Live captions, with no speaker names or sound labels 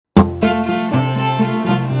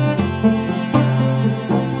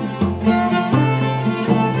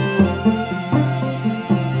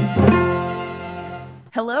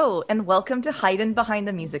everyone. Welcome to Hidden Behind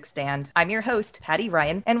the Music Stand. I'm your host, Patty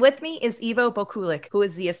Ryan, and with me is Ivo Bokulik, who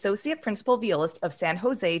is the Associate Principal Violist of San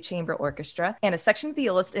Jose Chamber Orchestra and a section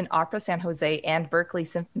violist in Opera San Jose and Berkeley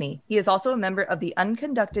Symphony. He is also a member of the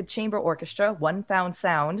Unconducted Chamber Orchestra, One Found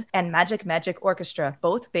Sound, and Magic Magic Orchestra,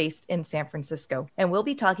 both based in San Francisco. And we'll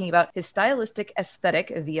be talking about his stylistic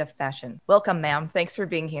aesthetic via fashion. Welcome, ma'am. Thanks for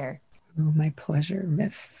being here. Oh, my pleasure,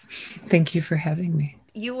 miss. Thank you for having me.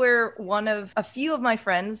 You were one of a few of my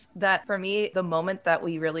friends that, for me, the moment that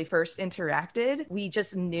we really first interacted, we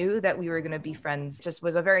just knew that we were going to be friends. Just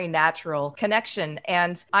was a very natural connection.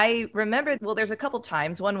 And I remember, well, there's a couple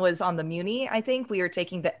times. One was on the Muni, I think. We were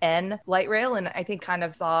taking the N light rail and I think kind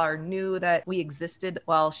of saw or knew that we existed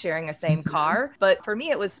while sharing a same car. But for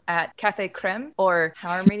me, it was at Cafe Creme or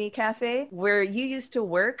Harmony Cafe, where you used to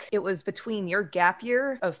work. It was between your gap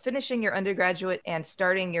year of finishing your undergraduate and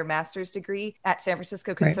starting your master's degree at San Francisco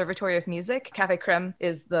Conservatory of Music. Cafe Creme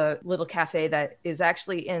is the little cafe that is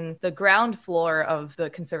actually in the ground floor of the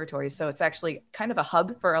conservatory. So it's actually kind of a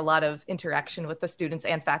hub for a lot of interaction with the students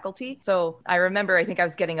and faculty. So I remember, I think I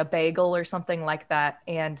was getting a bagel or something like that.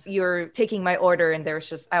 And you're taking my order and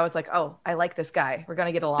I was like, oh, I like this guy. We're going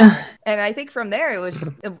to get along. And I think from there,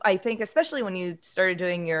 I think especially when you started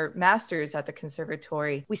doing your master's at the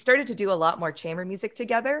conservatory, we started to do a lot more chamber music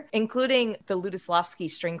together, including the Lutoslawski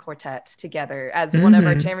String Quartet together as one of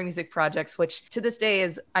our chamber music projects, which to this day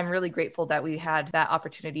I'm really grateful that we had that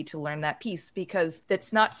opportunity to learn that piece, because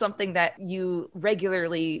it's not something that you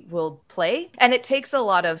regularly will play. And it takes a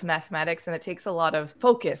lot of mathematics and it takes a lot of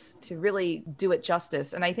focus to really do it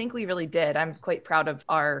justice. And I think we really did. I'm quite proud of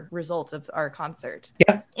our results of our concert.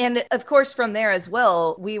 Yeah. And of course, from there as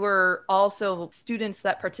well, we were also students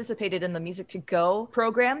that participated in the Music to Go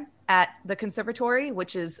program at the conservatory,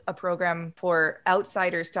 which is a program for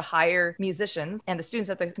outsiders to hire musicians and the students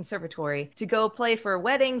at the conservatory to go play for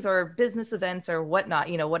weddings or business events or whatnot,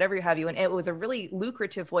 whatever you have you. And it was a really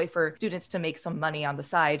lucrative way for students to make some money on the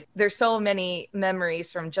side. There's so many memories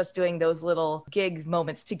from just doing those little gig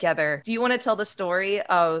moments together. Do you want to tell the story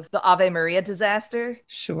of the Ave Maria disaster?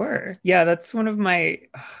 Sure. Yeah, that's one of my,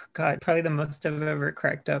 probably the most I've ever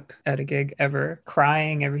cracked up at a gig ever.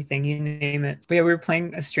 Crying, everything, you name it. But yeah, we were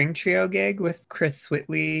playing a string trio gig with Chris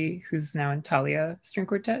Whitley, who's now in Thalia String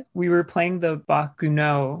Quartet. We were playing the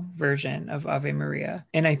Bach-Gounod version of Ave Maria.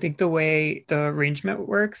 And I think the way the arrangement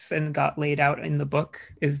works and got laid out in the book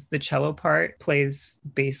is the cello part plays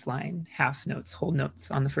bass line, half notes, whole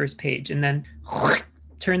notes on the first page. And then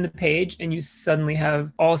turn the page and you suddenly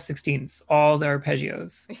have all 16ths, all the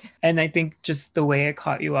arpeggios. And I think just the way it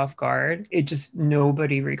caught you off guard,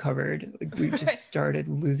 nobody recovered. Like we just started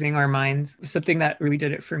losing our minds. Something that really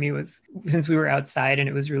did it for me was, since we were outside and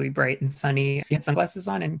it was really bright and sunny, I had sunglasses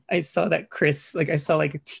on and I saw that I saw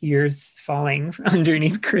tears falling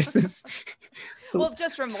underneath Chris's well,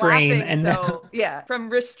 just from frame. Laughing. And from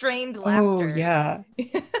restrained laughter. Oh, yeah.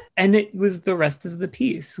 And it was the rest of the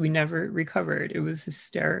piece. We never recovered. It was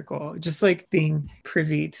hysterical. Just being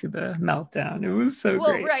privy to the meltdown. It was so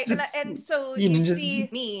great. Right. And so you see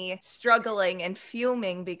me struggling and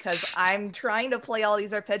fuming because I'm trying to play all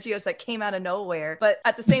these arpeggios that came out of nowhere, but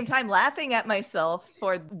at the same time laughing at myself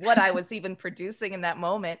for what I was even producing in that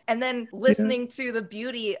moment. And then listening to the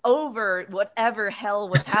beauty over whatever hell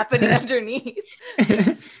was happening underneath.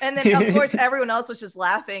 And then, of course, everyone else was just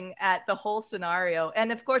laughing at the whole scenario.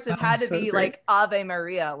 And of course, it had to be great. Ave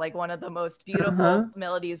Maria, one of the most beautiful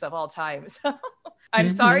melodies of all time. So I'm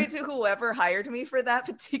sorry to whoever hired me for that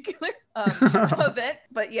particular event.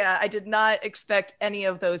 But yeah, I did not expect any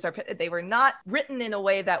of those. They were not written in a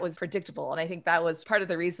way that was predictable. And I think that was part of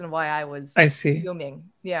the reason why I was fuming.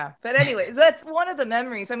 Yeah. But anyways, that's one of the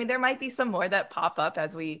memories. I mean, there might be some more that pop up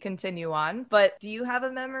as we continue on. But do you have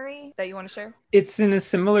a memory that you want to share? It's in a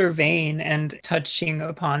similar vein and touching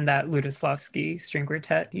upon that Lutoslawski String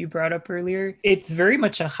Quartet you brought up earlier. It's very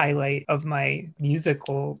much a highlight of my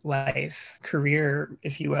musical life, career,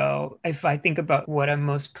 if you will. If I think about what I'm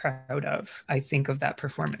most proud of, I think of that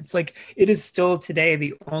performance. It is still today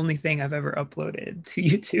the only thing I've ever uploaded to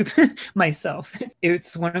YouTube myself.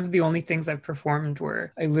 It's one of the only things I've performed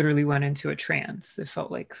where I literally went into a trance. It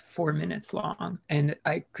felt like 4 minutes long and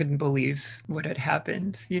I couldn't believe what had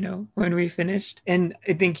happened, when we finished. And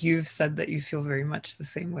I think you've said that you feel very much the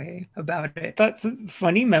same way about it. But some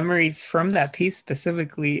funny memories from that piece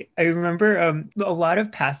specifically. I remember a lot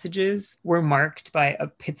of passages were marked by a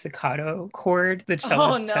pizzicato chord the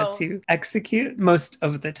cellist had to to execute most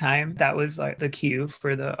of the time. That was like the cue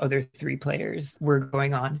for the other three players were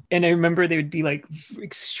going on. And I remember they would be like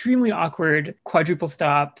extremely awkward quadruple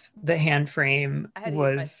stop. The hand frame I had to use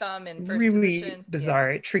my was thumb in first really position.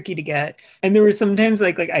 bizarre, tricky to get. And there were sometimes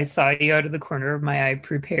like I saw you out of the corner of my eye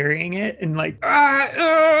preparing it and like,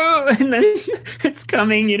 and then it's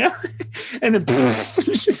coming, you know, and then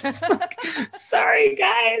it's just like, sorry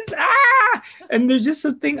guys, and there's just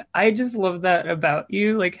something, I just love that about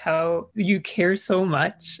you, like how you care so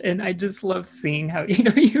much. And I just love seeing how, you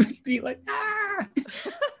know, you would be like,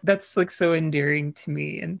 that's like so endearing to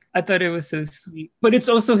me. And I thought it was so sweet, but it's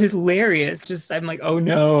also hilarious. Just, I'm like, oh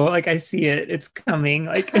no, like I see it, it's coming.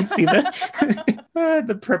 Like I see the,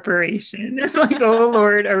 the preparation. Like, oh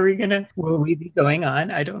Lord, will we be going on?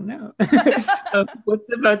 I don't know.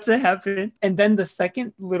 What's about to happen? And then the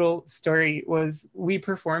second little story was we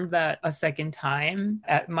performed that a second time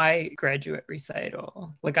at my graduate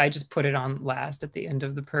recital. Like I just put it on last at the end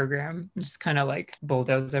of the program, just kind of like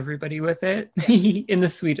bulldoze everybody with it in the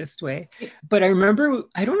sweetest way. But I remember,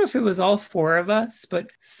 I don't know if it was all four of us,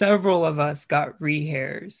 but several of us got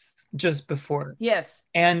rehairs just before. Yes.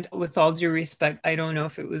 And with all due respect, I don't know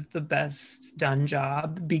if it was the best done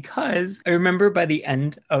job, because I remember by the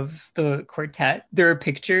end of the quartet, there are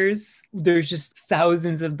pictures, there's just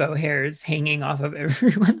thousands of bow hairs hanging off of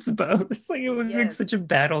everyone's bows. Like it was like such a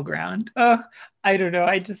battleground. I don't know.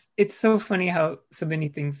 It's so funny how so many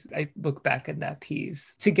things, I look back at that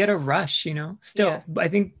piece to get a rush, you know, still. I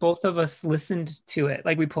think both of us listened to it.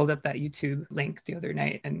 Like we pulled up that YouTube link the other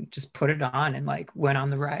night and just put it on and like went on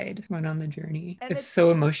the ride, went on the journey. And it's so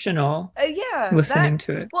emotional. Listening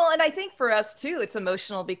to it. Well, and I think for us too, it's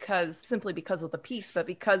emotional simply because of the piece, but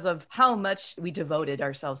because of how much we devoted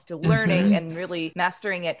ourselves to learning and really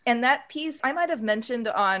mastering it. And that piece, I might have mentioned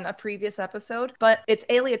on a previous episode, but it's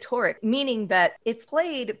aleatoric, meaning that it's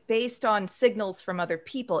played based on signals from other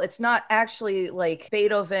people. It's not actually like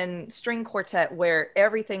Beethoven string quartet where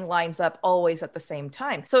everything lines up always at the same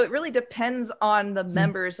time. So it really depends on the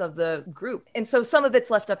members of the group. And so some of it's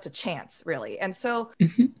left up to chance, really. And so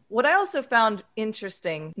what I also found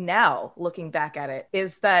interesting now, looking back at it,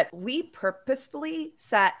 is that we purposefully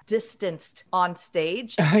sat distanced on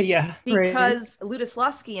stage because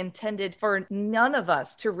Lutoslawski intended for none of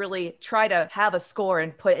us to really try to have a score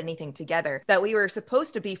and put anything together, that we were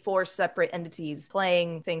supposed to be four separate entities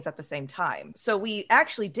playing things at the same time. So we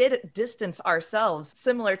actually did distance ourselves,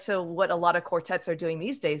 similar to what a lot of quartets are doing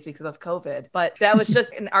these days because of COVID. But that was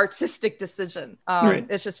just an artistic decision.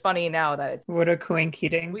 It's just funny now that it's... What a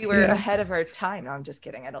coincidence. We were ahead of our time. No, I'm just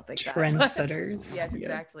kidding. I don't think Trendsetters. Yes,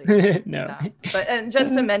 exactly. No. And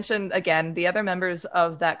just to mention again, the other members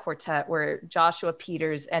of that quartet were Joshua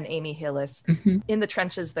Peters and Amy Hillis in the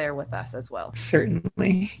trenches there with us as well.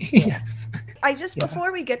 Certainly. Yes.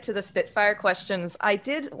 Before we get to the Spitfire questions, I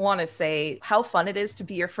did want to say how fun it is to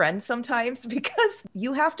be your friend sometimes, because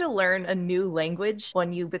you have to learn a new language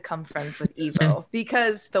when you become friends with Evo,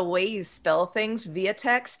 because the way you spell things via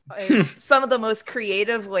text is some of the most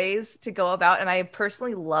creative ways to go about. And I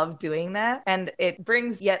personally love doing that. And it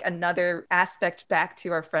brings yet another aspect back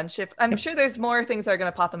to our friendship. I'm sure there's more things that are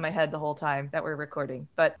going to pop in my head the whole time that we're recording.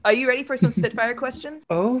 But are you ready for some Spitfire questions?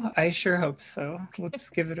 Oh, I sure hope so. Let's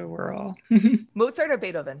give it a whirl. Mozart or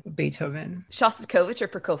Beethoven? Beethoven. Shostakovich or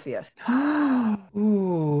Prokofiev?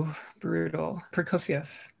 Ooh, brutal. Prokofiev.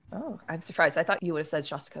 Oh, I'm surprised. I thought you would have said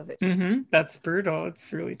Shostakovich. That's brutal.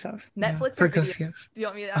 It's really tough. Netflix or Prokofiev. video? Do you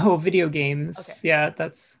want me to ask? Oh, video games. Okay. Yeah,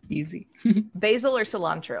 that's easy. Basil or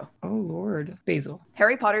cilantro? Oh, Lord. Basil.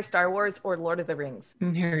 Harry Potter, Star Wars, or Lord of the Rings?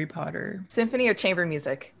 Harry Potter. Symphony or chamber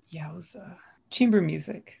music? Yowza. Chamber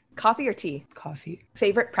music. Coffee or tea? Coffee.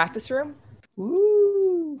 Favorite practice room?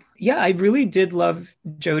 Ooh. Yeah, I really did love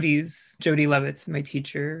Jody Levitz, my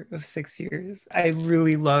teacher of 6 years. I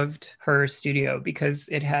really loved her studio because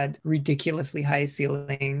it had ridiculously high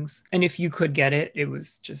ceilings. And if you could get it, it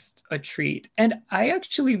was just a treat. And I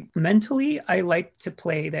actually, mentally, I liked to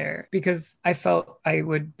play there because I felt I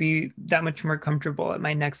would be that much more comfortable at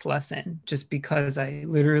my next lesson, just because I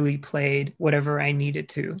literally played whatever I needed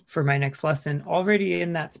to for my next lesson already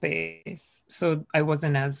in that space. So I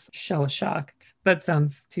wasn't as shell-shocked. That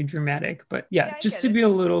sounds too dramatic, but yeah, just to be a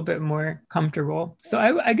little bit more comfortable. So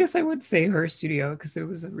I guess I would say her studio because it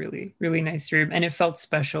was a really, really nice room, and it felt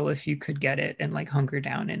special if you could get it and like hunker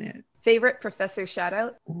down in it. Favorite professor shout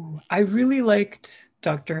out? Ooh, I really liked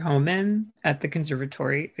Dr. Homan at the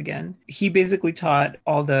conservatory again. He basically taught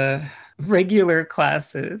all the regular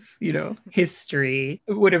classes, history,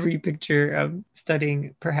 whatever you picture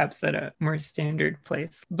studying perhaps at a more standard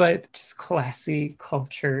place, but just classy,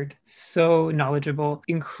 cultured, so knowledgeable,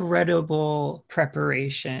 incredible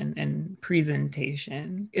preparation and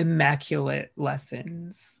presentation, immaculate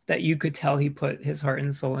lessons that you could tell he put his heart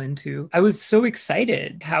and soul into. I was so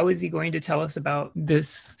excited. How is he going to tell us about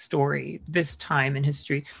this story, this time in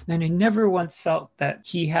history? And I never once felt that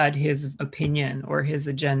he had his opinion or his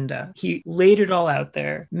agenda. He laid it all out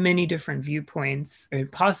there, many different viewpoints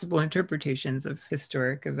and possible interpretations of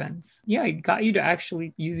historic events. Yeah, he got you to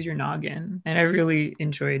actually use your noggin. And I really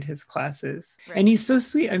enjoyed his classes. Right. And he's so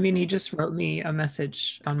sweet. I mean, he just wrote me a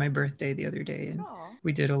message on my birthday the other day, and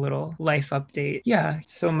we did a little life update. Yeah,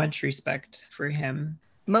 so much respect for him.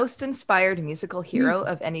 Most inspired musical hero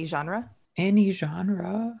of any genre? Any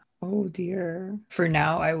genre? Oh dear. For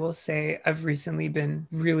now, I will say I've recently been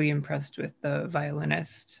really impressed with the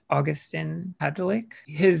violinist Augustin Padelik.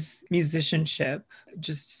 His musicianship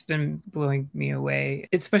just been blowing me away,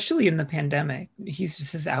 especially in the pandemic.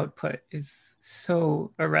 His output is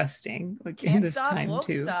so arresting, like Can't in this stop, time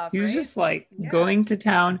too. Stop, he's right? Just like going to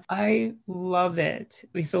town. I love it.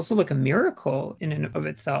 He's also like a miracle in and of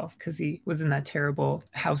itself, because he was in that terrible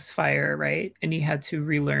house fire, right? And he had to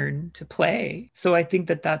relearn to play. So I think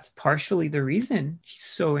that that's partially the reason he's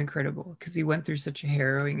so incredible, because he went through such a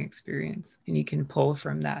harrowing experience, and he can pull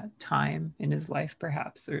from that time in his life,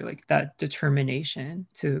 perhaps, or like that determination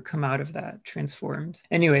to come out of that transformed.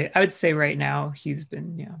 Anyway, I would say right now he's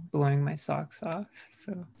been blowing my socks off.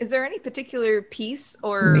 So is there any particular piece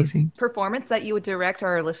or performance that you would direct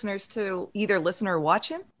our listeners to either listen or watch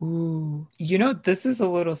him? Ooh, this is a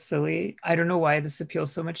little silly. I don't know why this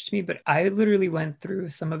appeals so much to me, but I literally went through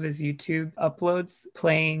some of his YouTube uploads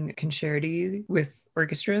playing concerti with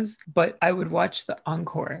orchestras, but I would watch the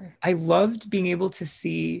encore. I loved being able to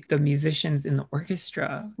see the musicians in the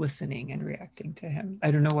orchestra listening and reacting to him.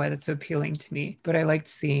 I don't know why that's so appealing to me, but I liked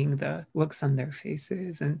seeing the looks on their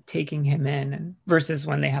faces and taking him in, and versus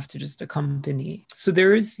when they have to just accompany. So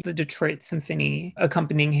there is the Detroit Symphony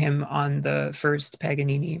accompanying him on the first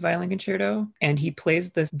Paganini violin concerto, and he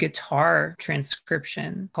plays this guitar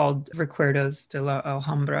transcription called Recuerdos de la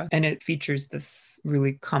Alhambra, and it features this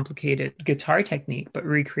really complicated guitar technique, but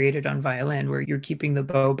recreated on violin, where you're keeping the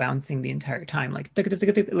bow bouncing the entire time, like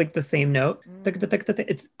the same note.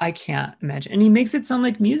 It's, I can't imagine. And he makes it sound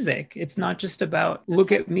like music. It's not just about,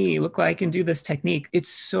 look at me, look what I can do this technique. It's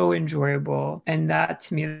so enjoyable. And that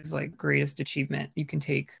to me is like greatest achievement you can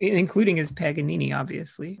take, including his Paganini,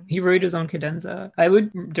 obviously. He wrote his own cadenza. I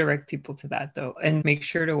would direct people to that though, and make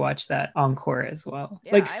sure to watch that encore as well.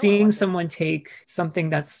 Yeah, like seeing someone take something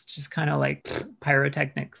that's just kind of like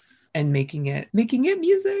pyrotechnics and making it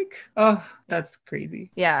music. Oh, that's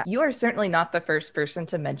crazy. Yeah, you are certainly not the first person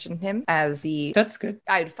to mention him as the... That's good.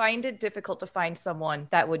 I'd find it difficult to find someone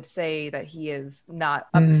that would say that he is not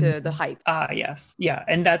up to the hype. Yes. Yeah,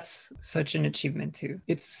 and that's such an achievement too.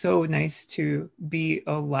 It's so nice to be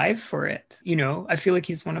alive for it. I feel like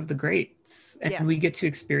he's one of the greats, and we get to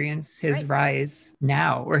experience his rise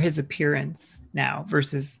now, or his appearance now,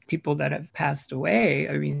 versus people that have passed away.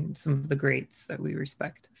 I mean, some of the greats that we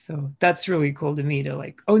respect. So that's really cool to me, to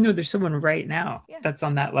like, oh no, there's someone right now that's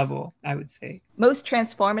on that level, I would say. Most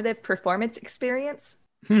transformative performance experience?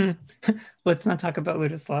 Let's not talk about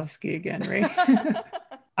Lutoslawski again, right?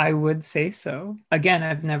 I would say so. Again,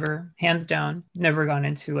 I've never, hands down, never gone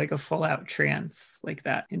into like a full out trance like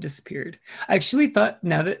that and disappeared. I actually thought,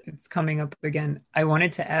 now that it's coming up again, I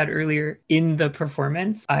wanted to add earlier in the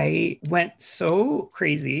performance, I went so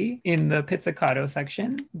crazy in the pizzicato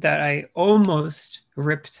section that I almost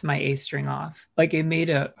ripped my A string off. Like, it made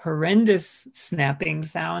a horrendous snapping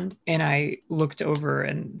sound, and I looked over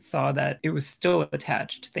and saw that it was still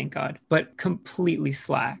attached, thank God, but completely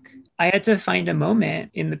slack. I had to find a moment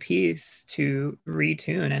in the piece to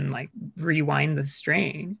retune and like rewind the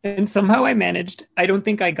string. And somehow I managed. I don't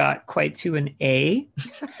think I got quite to an A.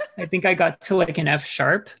 I think I got to like an F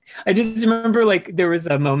sharp. I just remember like there was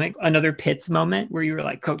a moment, another Pitts moment, where you were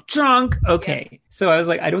like, "Coke drunk." Okay. So I was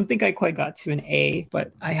like, I don't think I quite got to an A,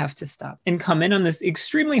 but I have to stop and come in on this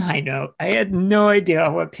extremely high note. I had no idea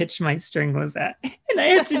what pitch my string was at. And I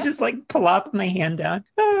had to just like plop my hand down.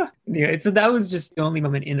 Yeah, so that was just the only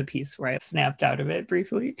moment in the piece where I snapped out of it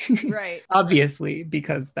briefly. Right. Obviously,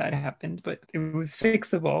 because that happened, but it was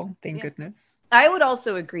fixable, thank Yeah. goodness. I would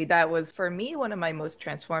also agree that was, for me, one of my most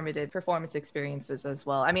transformative performance experiences as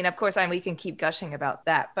well. I mean, of course, we can keep gushing about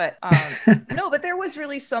that, but no, but there was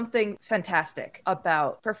really something fantastic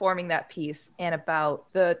about performing that piece and about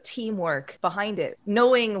the teamwork behind it.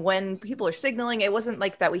 Knowing when people are signaling, it wasn't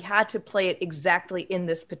like that we had to play it exactly in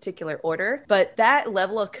this particular order, but that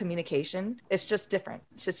level of communication is just different.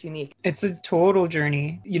 It's just unique. It's a total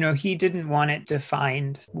journey. You know, he didn't want it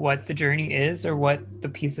defined what the journey is or what the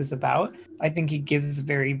piece is about. I think he gives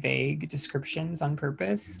very vague descriptions on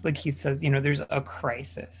purpose. Like he says, you know, there's a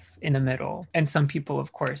crisis in the middle. And some people,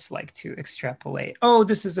 of course, like to extrapolate, oh,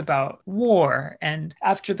 this is about war. And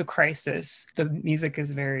after the crisis, the music is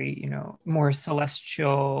very, you know, more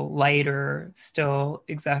celestial, lighter still,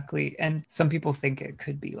 exactly. And some people think it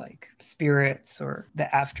could be like spirits or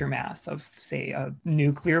the aftermath of, say, a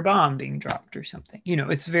nuclear bomb being dropped or something. You know,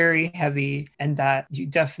 it's very heavy, and that you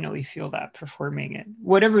definitely feel that performing it,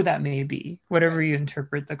 whatever that may be, whatever you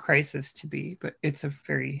interpret the crisis to be. But it's a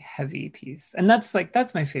very heavy piece, and that's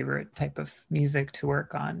my favorite type of music to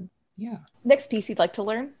work on. Yeah. Next piece you'd like to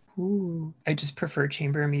learn? Ooh, I just prefer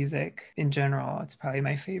chamber music in general. It's probably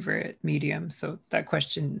my favorite medium. So that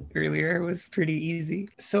question earlier was pretty easy.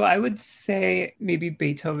 So I would say maybe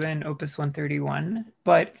Beethoven, Opus 131,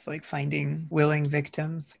 but it's like finding willing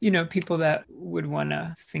victims, you know, people that would want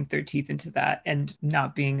to sink their teeth into that, and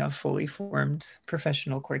not being a fully formed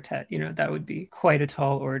professional quartet. You know, that would be quite a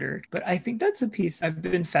tall order. But I think that's a piece I've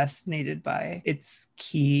been fascinated by. It's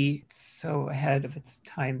key, it's so ahead of its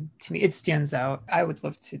time to me. It stands out. I would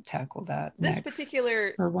love to tackle that. This next,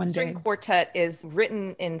 particular or one string day. quartet is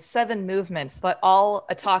written in 7 movements, but all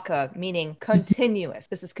attacca, meaning continuous.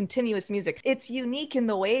 This is continuous music. It's unique in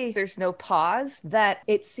the way there's no pause, that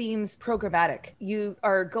it seems programmatic. You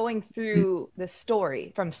are going through the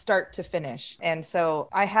story from start to finish. And so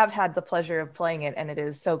I have had the pleasure of playing it, and it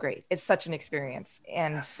is so great. It's such an experience.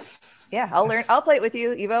 And Yes. yeah, I'll play it with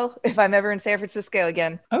you, Ivo, if I'm ever in San Francisco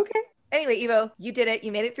again. Okay. Anyway, Ivo, you did it.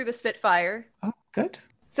 You made it through the Spitfire. Oh, good.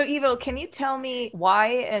 So, Ivo, can you tell me why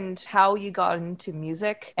and how you got into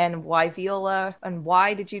music, and why viola, and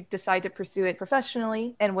why did you decide to pursue it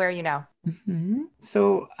professionally, and where are you now? Mm-hmm.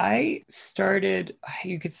 So I started,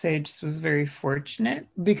 you could say, just was very fortunate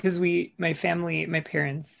because my family, my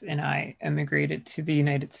parents and I immigrated to the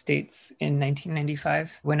United States in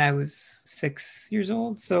 1995 when I was 6 years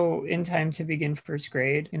old. So in time to begin first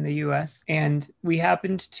grade in the US. And we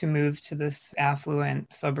happened to move to this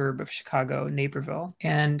affluent suburb of Chicago, Naperville.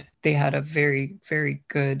 And they had a very, very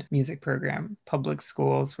good music program. Public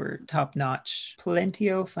schools were top notch, plenty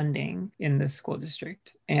of funding in the school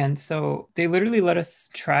district. And so they literally let us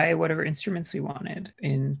try whatever instruments we wanted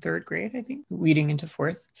in 3rd grade, I think, leading into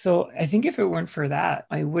 4th. So I think if it weren't for that,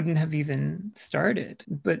 I wouldn't have even started.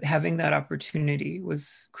 But having that opportunity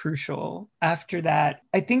was crucial. After that,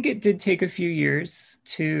 I think it did take a few years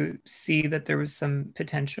to see that there was some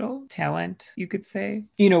potential talent, you could say,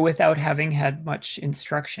 you know, without having had much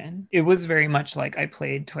instruction. It was very much like I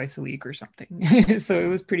played twice a week or something. So it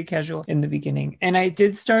was pretty casual in the beginning. And I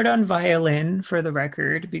did start on violin, for the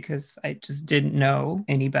record, because I just didn't know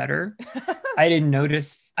any better. I didn't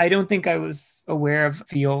notice. I don't think I was aware of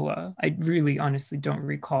viola. I really honestly don't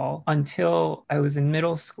recall until I was in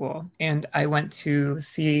middle school and I went to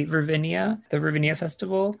see Ravinia, the Ravinia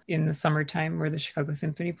Festival in the summertime where the Chicago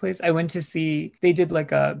Symphony plays. I went to see, they did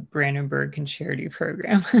like a Brandenburg Concerti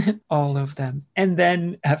program, all of them. And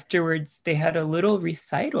then afterwards, they had a little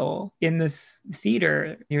recital in this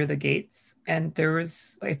theater near the gates. And there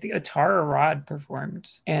was, I think, a Tara Rod performed.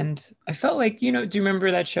 And I felt like, you know, do you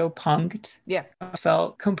remember that show Punked? Yeah. I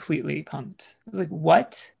felt completely punked. I was like,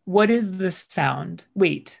 what? What is this sound?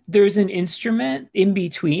 Wait, there's an instrument in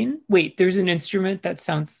between? Wait, there's an instrument that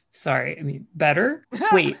sounds, better?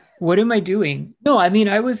 Wait, what am I doing? No, I mean,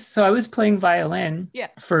 I was playing violin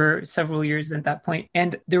for several years at that point,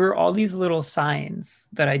 and there were all these little signs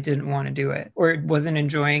that I didn't want to do it or wasn't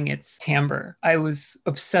enjoying its timbre. I was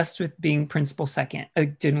obsessed with being principal second. I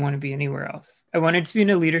didn't want to be anywhere else. I wanted to be in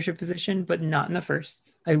a leadership position, but not in the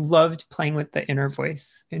firsts. I loved playing with the inner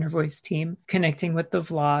voice team, connecting with the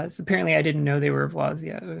Vlas. Apparently, I didn't know they were Vlas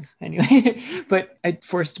yet. Anyway, but I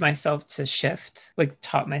forced myself to shift, like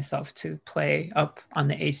taught myself to play up on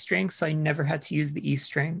the A string. So I never had to use the E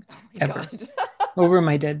string ever. over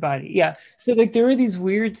my dead body. Yeah. So like there were these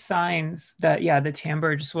weird signs that yeah, the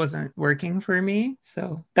timbre just wasn't working for me.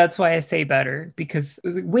 So that's why I say better, because it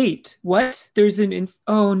was like, wait, what? There's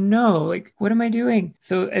oh no, like what am I doing?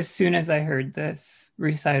 So as soon as I heard this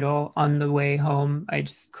recital on the way home, I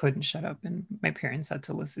just couldn't shut up, and my parents had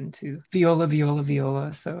to listen to viola, viola,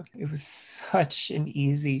 viola. So it was such an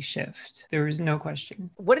easy shift. There was no question.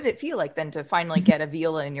 What did it feel like then to finally get a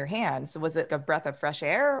viola in your hands? Was it a breath of fresh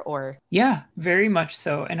air or? Yeah, very much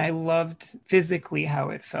so. And I loved physically how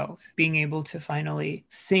it felt, being able to finally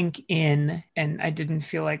sink in. And I didn't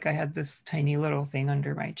feel like I had this tiny little thing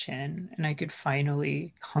under my chin. And I could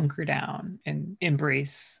finally hunker down and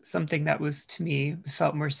embrace something that was, to me,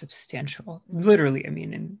 felt more substantial. Literally, I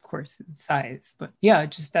mean, and of course, in size. But yeah,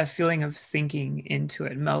 just that feeling of sinking into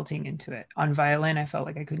it, melting into it. On violin, I felt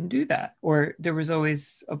like I couldn't do that. Or there was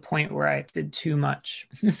always a point where I did too much.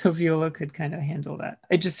 So viola could kind of handle that.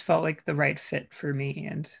 It just felt like the right fit for me,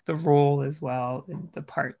 and the role as well, and the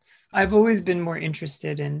parts. I've always been more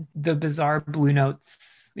interested in the bizarre blue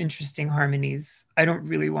notes, interesting harmonies. I don't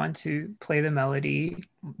really want to play the melody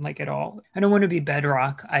like at all. I don't want to be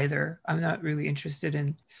bedrock either. I'm not really interested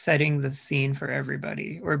in setting the scene for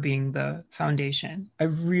everybody or being the foundation. I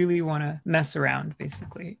really want to mess around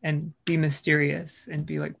basically and be mysterious and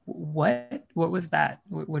be like, what was that?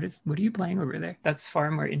 What are you playing over there? That's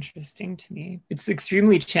far more interesting to me. It's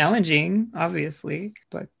extremely challenging, obviously,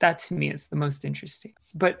 but that to me is the most interesting.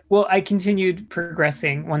 But well, I continued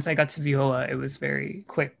progressing. Once I got to viola, it was very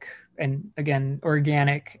quick and again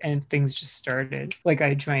organic, and things just started. Like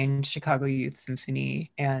I joined Chicago Youth Symphony,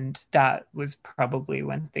 and that was probably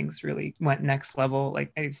when things really went next level.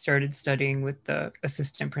 Like I started studying with the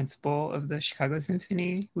assistant principal of the Chicago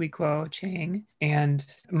Symphony, Li Kuo Chang, and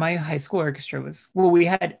my high school orchestra was, well, we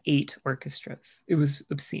had 8 orchestras. It was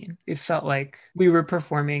obscene. It felt like we were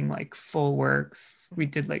performing like full works. We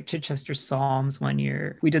did like Chichester Psalms one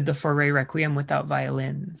year. We did the Fauré Requiem without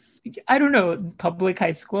violins. I don't know, public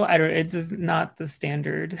high school, it is not the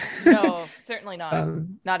standard. No, certainly not.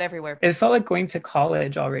 Not everywhere. It felt like going to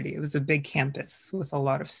college already. It was a big campus with a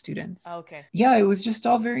lot of students. Okay. Yeah, it was just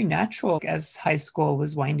all very natural as high school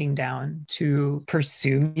was winding down to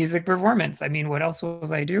pursue music performance. I mean, what else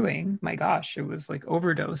was I doing? My gosh, it was like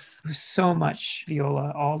overdose. It was so much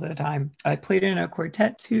viola all the time. I played in a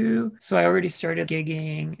quartet too. So I already started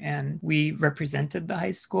gigging, and we represented the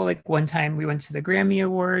high school. Like one time we went to the Grammy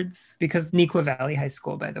Awards, because Neuqua Valley High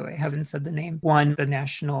School, by the way, haven't said the name, won the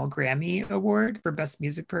National Grammy Award for Best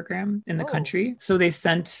Music Program in the country. So they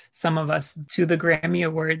sent some of us to the Grammy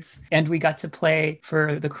Awards, and we got to play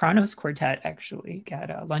for the Kronos Quartet, actually, at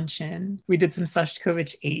a luncheon. We did some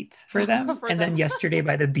Shostakovich 8 for them. Then Yesterday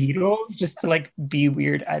by the Beatles, just to like be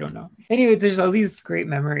weird. I don't know. Anyway, there's all these great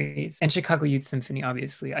memories. And Chicago Youth Symphony,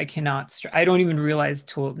 obviously. I don't even realize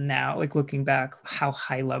till now, like looking back, how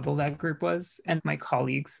high level that group was. And my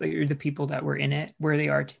colleagues, like, the people that were in it, where they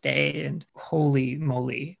are today, and holy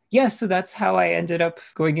moly. Yeah, so that's how I ended up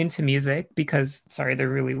going into music, because, sorry, there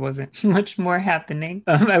really wasn't much more happening.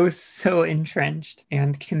 I was so entrenched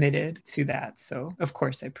and committed to that. So, of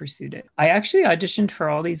course, I pursued it. I actually auditioned for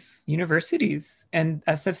all these universities, and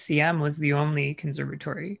SFCM was the only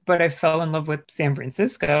conservatory. But I fell in love with San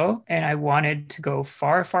Francisco, and I wanted to go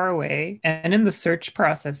far, far away. And in the search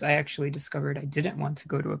process, I actually discovered I didn't want to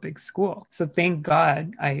go to a big school. So thank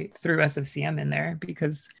God I threw SFCM in there,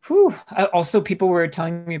 because also people were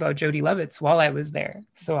telling me about Jody Levitz while I was there.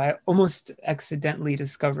 So I almost accidentally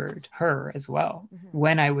discovered her as well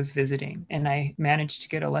when I was visiting, and I managed to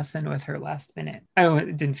get a lesson with her last minute.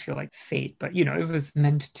 It didn't feel like fate, but it was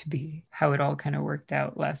meant to be how it all kind of worked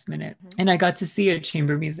out last minute. And I got to see a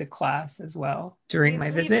chamber music class as well during my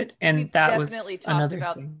visit, and that was another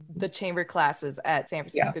thing. The chamber classes at San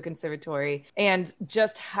Francisco Conservatory, and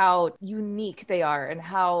just how unique they are, and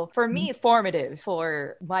how, for me, formative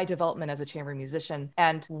for my development as a chamber musician,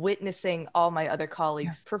 and witnessing all my other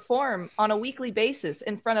colleagues perform on a weekly basis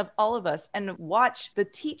in front of all of us, and watch the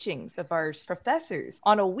teachings of our professors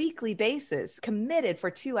on a weekly basis, committed for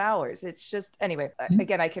 2 hours. It's just, anyway,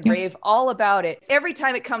 again, I can rave all about it. Every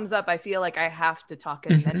time it comes up, I feel like I have to talk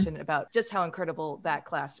and mention about just how incredible that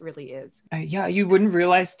class really is. You wouldn't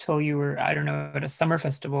realize till you were, I don't know, at a summer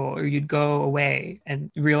festival, or you'd go away and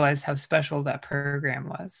realize how special that program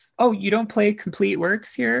was. Oh, you don't play complete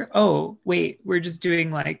works here? Oh, wait, we're just doing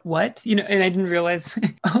like what? And I didn't realize,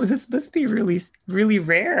 oh, this must be really, really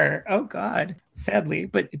rare. Oh God. sadly,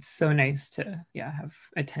 but it's so nice to, yeah, have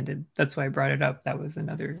attended. That's why I brought it up. That was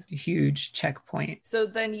another huge checkpoint So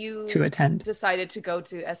then to you attend. decided to go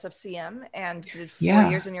to SFCM and did 4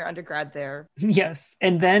 years Yeah. in your undergrad there. Yes.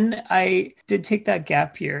 And then I did take that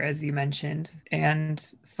gap year, as you mentioned, and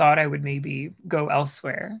thought I would maybe go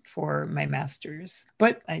elsewhere for my master's.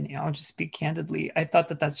 But I'll just speak candidly. I thought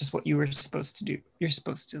that that's just what you were supposed to do. You're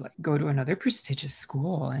supposed to like go to another prestigious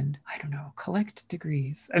school and I don't know, collect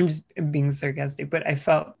degrees. I'm just being sarcastic, but I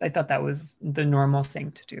thought that was the normal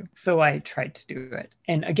thing to do. So I tried to do it.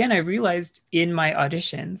 And again, I realized in my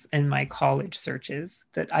auditions and my college searches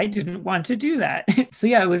that I didn't want to do that. So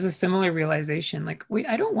yeah, it was a similar realization like, wait,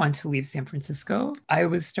 I don't want to leave San Francisco. I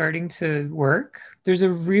was starting to work. There's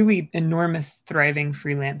a really enormous, thriving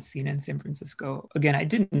freelance scene in San Francisco. Again, I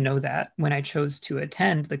didn't know that when I chose to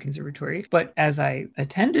attend the conservatory, but as I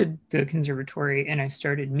attended the conservatory and I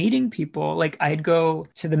started meeting people, like I'd go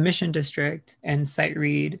to the Mission District and sight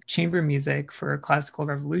read chamber music for Classical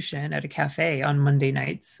Revolution at a cafe on Monday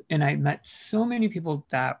nights. And I met so many people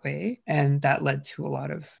that way. And that led to a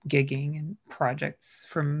lot of gigging and projects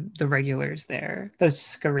from the regulars there. That's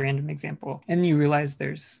just a random example. And you realize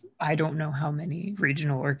I don't know how many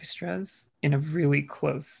regional orchestras in a really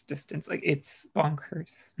close distance. Like it's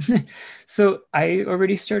bonkers. So I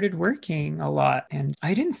already started working a lot and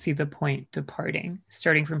I didn't see the point departing,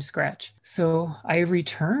 starting from scratch. So I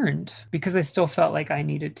returned because I still felt like I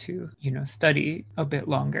needed to, study a bit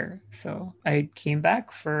longer. So I came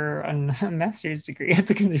back for a master's degree at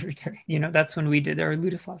the conservatory. That's when we did our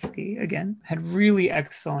Lutoslawski again. Had really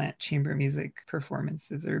excellent chamber music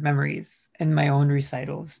performances or memories and my own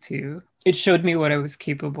recitals too. It showed me what I was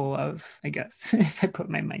capable of, I guess, if I put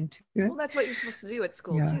my mind to it. Well, that's what you're supposed to do at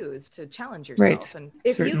school too, is to challenge yourself. Right. And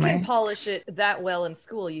if Certainly. you can polish it that well in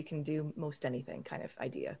school, you can do most anything kind of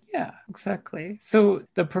idea. Yeah, exactly. So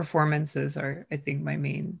the performances are, I think, my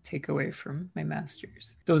main takeaway from my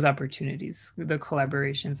master's. Those opportunities, the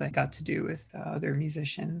collaborations I got to do with other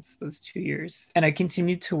musicians those 2 years. And I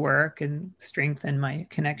continued to work and strengthen my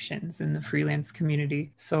connections in the freelance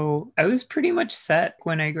community. So I was pretty much set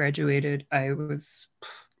when I graduated. I was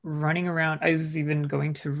running around. I was even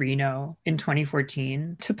going to Reno in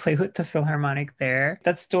 2014 to play with the Philharmonic there.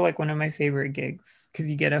 That's still like one of my favorite gigs because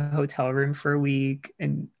you get a hotel room for a week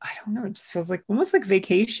and I don't know, it just feels like almost like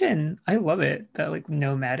vacation. I love it, that like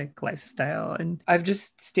nomadic lifestyle. And I've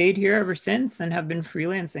just stayed here ever since and have been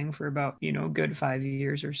freelancing for about, good 5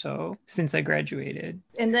 years or so since I graduated.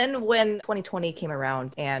 And then when 2020 came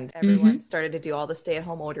around and everyone started to do all the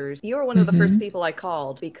stay-at-home orders, you were one of the first people I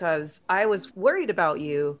called because I was worried about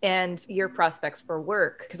you and your prospects for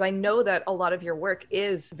work, because I know that a lot of your work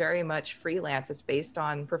is very much freelance. It's based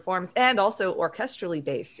on performance and also orchestrally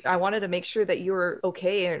based. I wanted to make sure that you were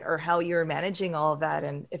okay or how you're managing all of that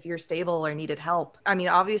and if you're stable or needed help. I mean,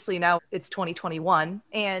 obviously now it's 2021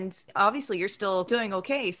 and obviously you're still doing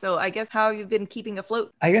okay. So I guess how have you been keeping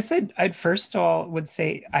afloat? I guess I'd first of all would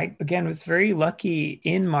say I, again, was very lucky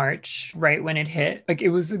in March, right when it hit. Like it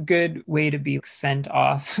was a good way to be sent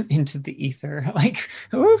off into the ether. Like,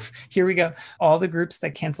 oof, here we go. All the groups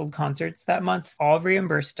that canceled concerts that month all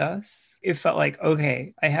reimbursed us. It felt like,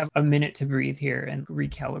 okay, I have a minute to breathe here and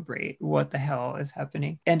recalibrate what the hell is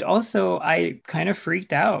happening. And also I kind of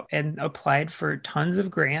freaked out and applied for tons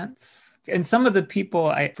of grants. And some of the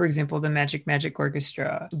people, for example, the Magic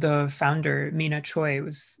Orchestra, the founder, Mina Choi,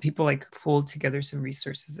 people like pulled together some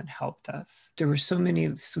resources and helped us. There were so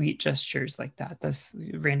many sweet gestures like that. That's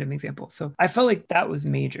a random example. So I felt like that was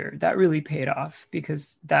major. That really paid off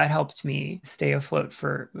because that helped me stay afloat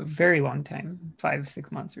for a very long time,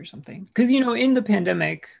 5-6 months or something. Because, in the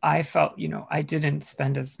pandemic, I felt, I didn't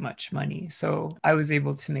spend as much money. So I was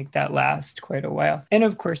able to make that last quite a while. And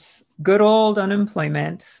of course, good old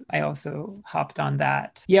unemployment. I also hopped on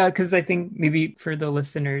that. Yeah, because I think maybe for the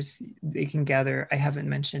listeners, they can gather I haven't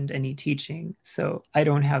mentioned any teaching. So I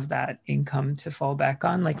don't have that income to fall back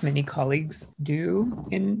on like many colleagues do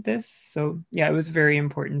in this. So yeah, it was very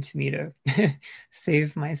important to me to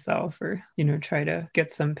save myself or, try to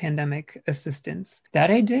get some pandemic assistance.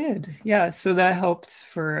 That I did. Yeah. So that helped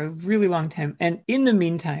for a really long time. And in the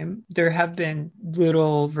meantime, there have been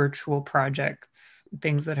little virtual projects,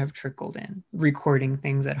 things that have trickled in, recording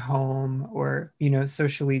things at home or,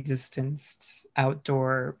 socially distanced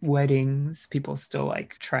outdoor weddings. People still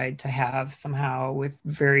like tried to have somehow with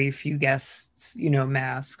very few guests,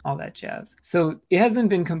 mask, all that jazz. So it hasn't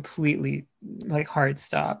been completely like hard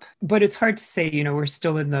stop. But it's hard to say, we're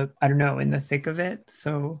still in the, I don't know, in the thick of it.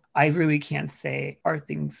 So I really can't say, are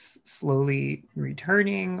things slowly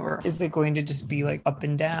returning, or is it going to just be like up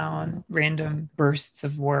and down, random bursts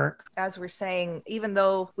of work? As we're saying, even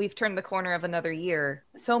though we've turned the corner of another year,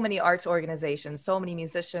 so many arts organizations, so many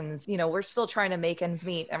musicians, we're still trying to make ends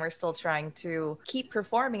meet, and we're still trying to keep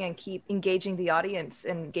performing and keep engaging the audience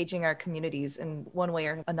and engaging our communities in one way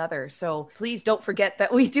or another. So please don't forget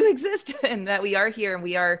that we do exist and that we are here, and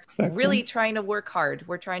we are really trying to work hard.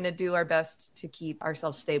 We're trying to do our best to keep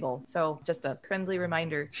ourselves stable. So just a friendly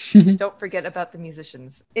reminder, don't forget about the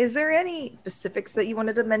musicians. Is there any specifics that you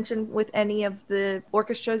wanted to mention with any of the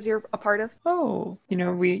orchestras you're a part of? Oh,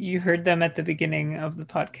 you heard them at the beginning of the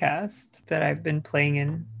podcast, that I've been playing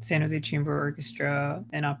in San Jose Chamber Orchestra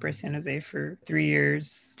and Opera San Jose for 3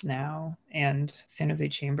 years now, and San Jose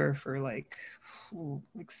Chamber for like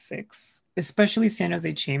 6, especially San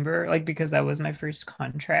Jose Chamber, because that was my first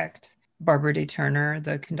contract. Barbara Day Turner,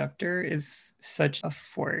 the conductor, is such a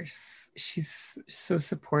force. She's so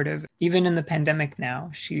supportive. Even in the pandemic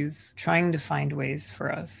now, she's trying to find ways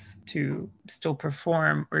for us to still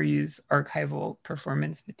perform or use archival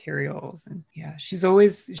performance materials. And yeah, she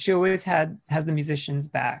always has the musicians'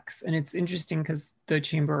 backs. And it's interesting because the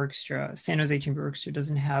chamber orchestra, San Jose Chamber Orchestra,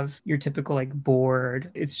 doesn't have your typical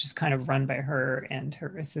board. It's just kind of run by her and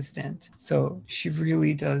her assistant. So she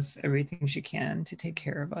really does everything she can to take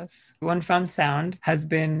care of us. One Found Sound has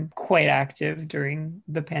been quite active during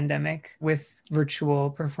the pandemic with virtual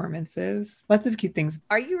performances. Lots of cute things.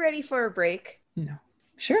 Are you ready for a break? No.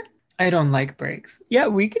 Sure. I don't like breaks. Yeah,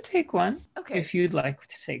 we could take one. Okay. If you'd like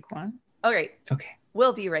to take one. All right. Okay.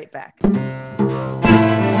 We'll be right back.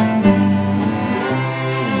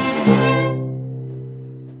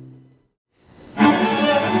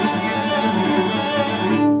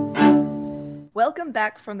 Welcome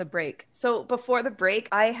back from the break. So before the break,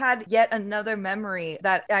 I had yet another memory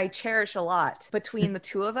that I cherish a lot between the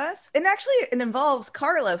two of us. And actually, it involves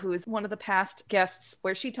Carla, who is one of the past guests,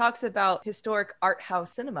 where she talks about historic art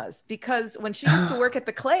house cinemas. Because when she used to work at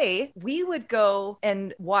the Clay, we would go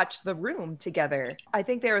and watch The Room together. I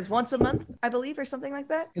think there was once a month, I believe, or something like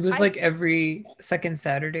that. It was every second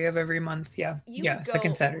Saturday of every month. Yeah.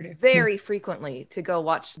 Second Saturday. Very frequently to go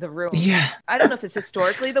watch The Room. Yeah. I don't know if it's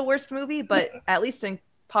historically the worst movie, but at least in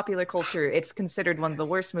popular culture, it's considered one of the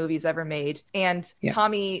worst movies ever made. And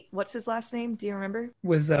Tommy, what's his last name? Do you remember?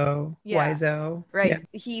 Wiseau. Wiseau. Right. Yeah.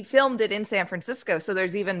 He filmed it in San Francisco. So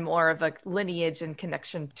there's even more of a lineage and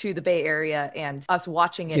connection to the Bay Area and us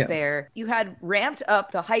watching it there. You had ramped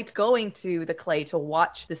up the hype going to the Clay to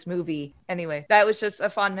watch this movie. Anyway, that was just a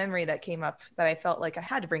fond memory that came up that I felt like I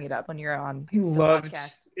had to bring it up when you're on. I loved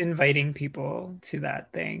inviting people to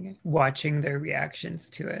that thing, watching their reactions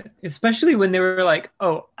to it, especially when they were like,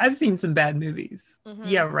 oh, I've seen some bad movies. Mm-hmm.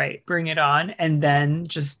 Yeah, right. Bring it on. And then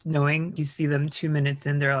just knowing you see them 2 minutes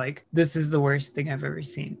in, they're like, this is the worst thing I've ever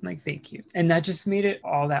seen. Like, thank you. And that just made it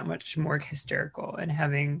all that much more hysterical, and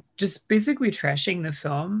having just basically trashing the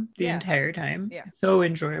film the entire time. Yeah. So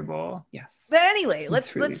enjoyable. Yes. But anyway,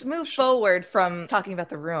 let's move forward from talking about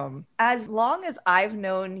The Room. As long as I've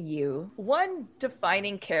known you, one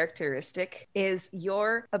defining characteristic is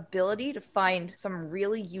your ability to find some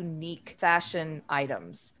really unique fashion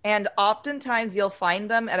items. And oftentimes you'll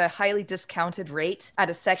find them at a highly discounted rate at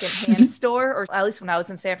a secondhand store, or at least when I was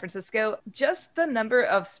in San Francisco. Just the number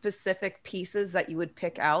of specific pieces that you would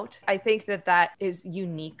pick out, I think that is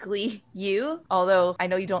uniquely you. Although I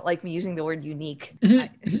know you don't like me using the word unique,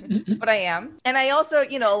 but I am. And I also,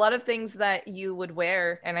 a lot of things that you would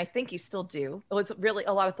wear, and I think you still do, it was really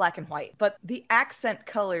a lot of black and white. But the accent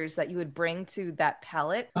colors that you would bring to that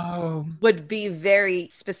palette would be very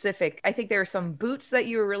specific. I think there are some boots that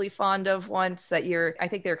you were really fond of once that I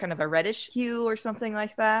think they're kind of a reddish hue or something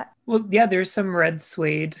like that. Well, yeah, there's some red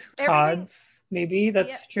suede Tods. Maybe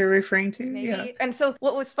that's what you're referring to. Maybe. Yeah. And so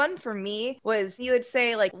what was fun for me was you would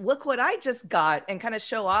say, like, look what I just got, and kind of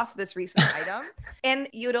show off this recent item. And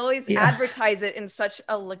you'd always advertise it in such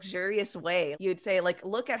a luxurious way. You'd say, like,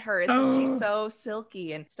 look at her. Isn't she so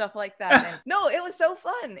silky and stuff like that? And no, it was so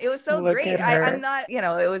fun. It was so great. I'm not,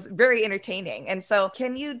 it was very entertaining. And so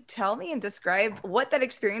can you tell me and describe what that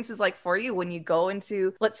experience is like for you when you go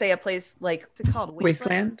into, let's say, a place like, what's it called?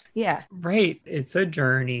 Wasteland? Yeah. Right. It's a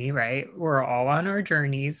journey, right? We're all all on our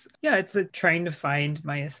journeys. Yeah, it's a trying to find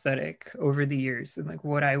my aesthetic over the years and like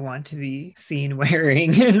what I want to be seen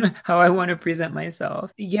wearing and how I want to present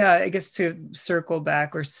myself. Yeah, I guess to circle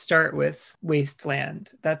back or start with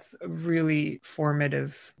Wasteland, that's a really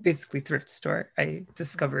formative, basically thrift store I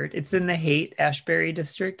discovered. It's in the Haight-Ashbury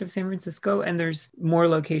district of San Francisco, and there's more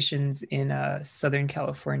locations in Southern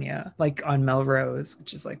California, like on Melrose,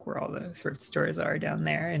 which is like where all the thrift stores are down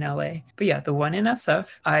there in LA. But yeah, the one in SF,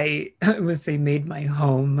 I would say made my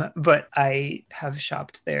home, but I have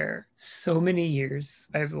shopped there so many years.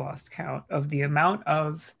 I've lost count of the amount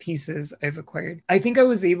of pieces I've acquired. I think I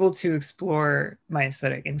was able to explore my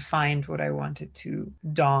aesthetic and find what I wanted to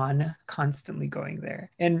don constantly going there.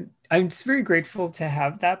 And I'm just very grateful to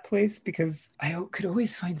have that place because I could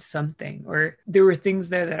always find something, or there were things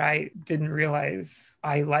there that I didn't realize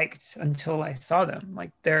I liked until I saw them.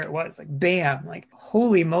 Like there it was, like bam, like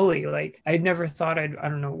holy moly. Like I never thought I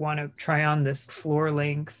don't know, want to try on this floor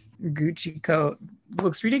length Gucci coat.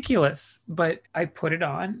 Looks ridiculous, but I put it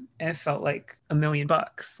on and it felt like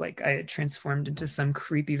 $1,000,000. Like I had transformed into some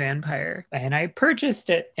creepy vampire, and I purchased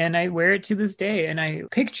it and I wear it to this day. And I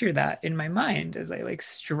picture that in my mind as I like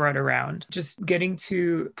strut around, just getting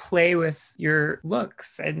to play with your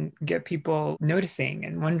looks and get people noticing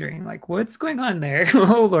and wondering like, what's going on there?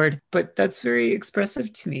 Oh Lord. But that's very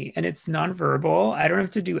expressive to me, and it's nonverbal. I don't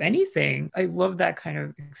have to do anything. I love that kind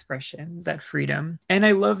of expression, that freedom. And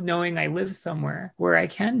I love knowing I live somewhere where I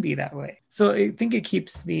can be that way. So I think it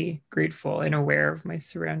keeps me grateful and aware of my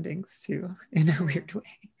surroundings too, in a weird way.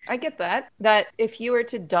 I get that if you were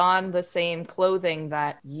to don the same clothing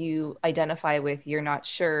that you identify with, you're not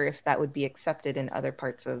sure if that would be accepted in other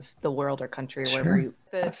parts of the world or country or wherever you.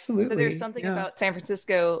 Absolutely. But there's something about San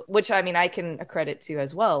Francisco, which I mean, I can accredit to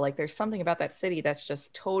as well. Like there's something about that city that's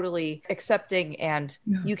just totally accepting, and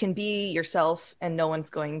you can be yourself and no one's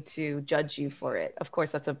going to judge you for it. Of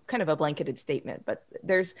course, that's a kind of a blanketed statement, but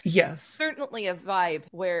there's certainly a vibe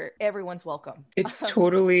where everyone's welcome. It's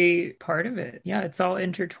totally part of it. Yeah, it's all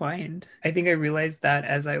intertwined. I think I realized that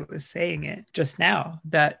as I was saying it just now,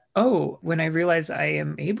 that, oh, when I realize I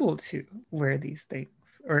am able to wear these things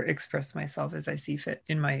or express myself as I see fit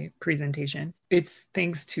in my presentation, it's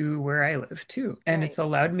thanks to where I live too. And it's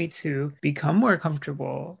allowed me to become more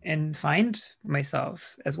comfortable and find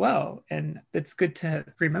myself as well. And it's good to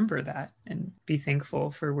remember that and be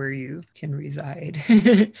thankful for where you can reside.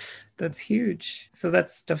 That's huge. So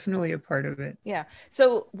that's definitely a part of it. Yeah.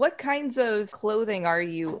 So what kinds of clothing are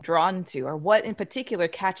you drawn to, or what in particular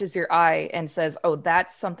catches your eye and says, oh,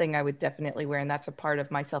 that's something I would definitely wear, and that's a part of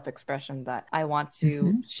my self-expression that I want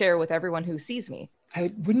to share with everyone who sees me?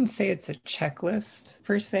 I wouldn't say it's a checklist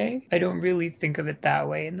per se. I don't really think of it that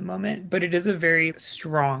way in the moment, but it is a very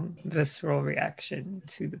strong, visceral reaction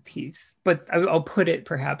to the piece. But I'll put it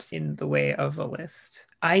perhaps in the way of a list.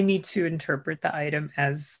 I need to interpret the item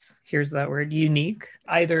as, here's that word, unique,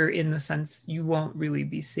 either in the sense you won't really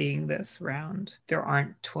be seeing this around. There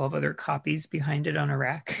aren't 12 other copies behind it on a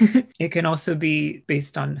rack. It can also be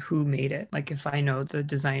based on who made it. Like if I know the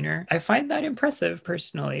designer, I find that impressive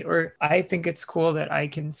personally, or I think it's cool that I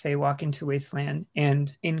can say walk into Wasteland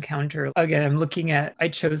and encounter, again, I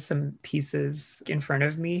chose some pieces in front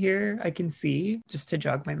of me here I can see just to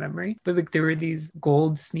jog my memory. But like there were these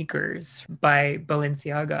gold sneakers by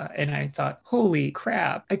Balenciaga, and I thought, holy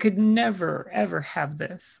crap, I could never ever have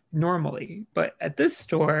this normally. But at this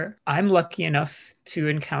store, I'm lucky enough to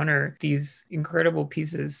encounter these incredible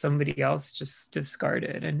pieces somebody else just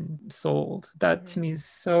discarded and sold. That to me is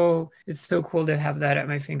it's so cool to have that at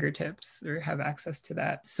my fingertips or have access to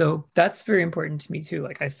that. So that's very important to me too.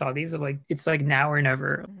 Like I saw these, like it's like now or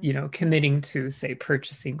never, committing to say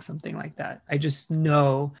purchasing something like that. I just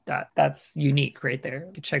know that that's unique right there.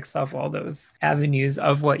 It checks off all those avenues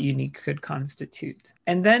of what unique could constitute.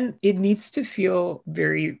 And then it needs to feel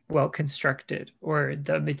very well constructed, or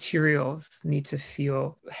the materials need to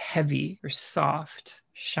feel heavy or soft,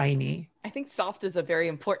 shiny. I think soft is a very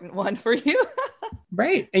important one for you.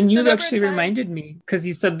 Right. And you actually reminded me, because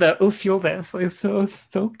you said that, oh, feel this, like so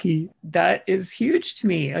silky. That is huge to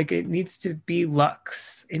me. Like it needs to be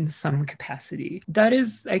luxe in some capacity. I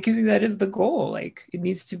think that is the goal. Like it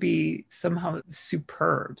needs to be somehow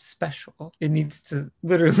superb, special. It needs to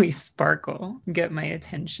literally sparkle, get my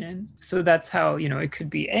attention. So that's how, it could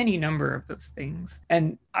be any number of those things.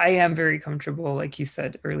 And I am very comfortable, like you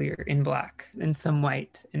said earlier, in black and some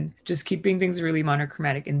white and just keeping things really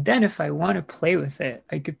monochromatic. And then if I want to play with it,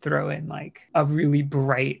 I could throw in like a really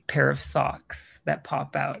bright pair of socks that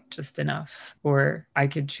pop out just enough. Or I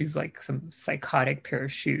could choose like some psychotic pair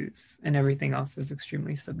of shoes and everything else is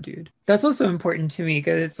extremely subdued. That's also important to me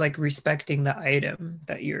because it's like respecting the item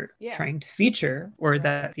that you're trying to feature or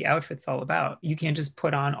that the outfit's all about. You can't just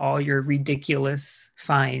put on all your ridiculous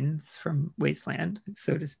finds from Wasteland,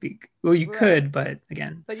 so to speak. Well, you could, but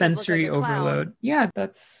again, sensory overload. Yeah,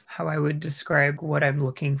 that's how I would describe what I'm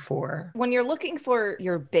looking for. When you're looking for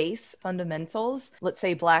your base fundamentals, let's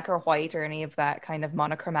say black or white or any of that kind of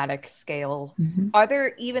monochromatic scale, are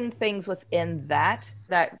there even things within that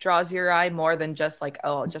that draws your eye more than just like,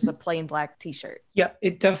 oh, just a plain black t-shirt? Yeah,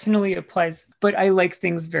 it definitely applies. But I like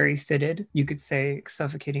things very fitted. You could say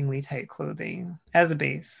suffocatingly tight clothing as a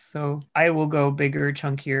base. So I will go bigger,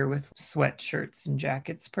 chunkier with sweatshirts and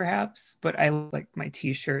jackets, perhaps. But I like my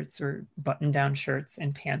t-shirts or button-down shirts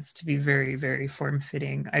and pants to be very, very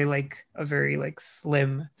form-fitting. I like a very like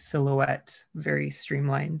slim silhouette, very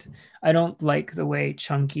streamlined. I don't like the way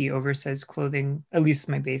chunky, oversized clothing, at least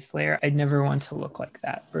my base layer, I'd never want to look like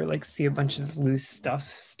that or like see a bunch of loose stuff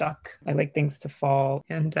stuck. I like things to fall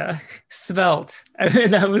and svelte. I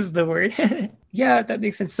mean, that was the word. Yeah, that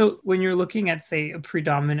makes sense. So when you're looking at, say, a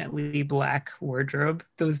predominantly black wardrobe,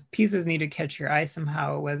 those pieces need to catch your eye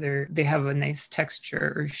somehow, whether they have a nice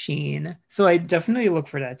texture or sheen. So I definitely look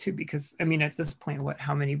for that too, because I mean, at this point,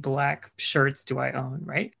 how many black shirts do I own,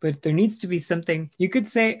 right? But there needs to be something you could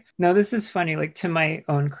say, now this is funny, like to my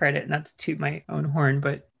own credit, not to toot my own horn,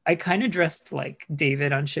 but I kind of dressed like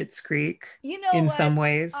David on Schitt's Creek, in some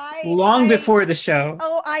ways, long before the show.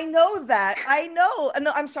 Oh, I know that. I know.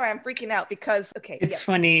 No, I'm sorry. I'm freaking out because, okay. It's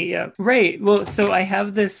funny. Yeah. Right. Well, so I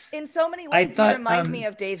have this. In so many ways, you remind me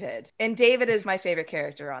of David. And David is my favorite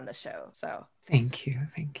character on the show. So thank you.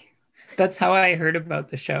 Thank you. That's how I heard about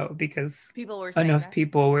the show, because enough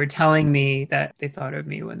people were telling me that they thought of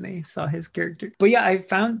me when they saw his character. But yeah, I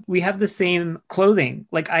found we have the same clothing.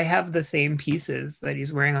 Like I have the same pieces that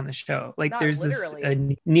he's wearing on the show. Like there's this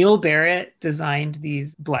Neil Barrett designed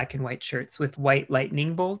these black and white shirts with white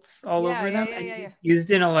lightning bolts all over them. And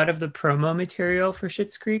used in a lot of the promo material for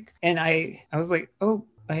Schitt's Creek. And I was like, oh,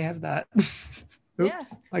 I have that.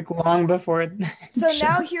 Oops, like long before. So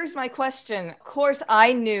now here's my question. Of course,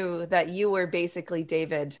 I knew that you were basically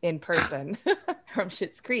David in person from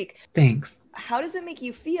Schitt's Creek. Thanks. How does it make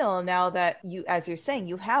you feel now that you, as you're saying,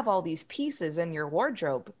 you have all these pieces in your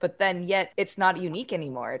wardrobe, but then yet it's not unique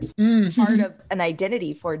anymore? It's part of an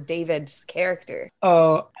identity for David's character.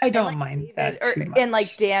 Oh, I don't mind David, that too much. And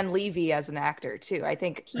like Dan Levy as an actor too. I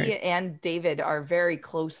think he and David are very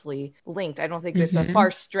closely linked. I don't think there's a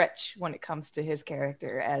far stretch when it comes to his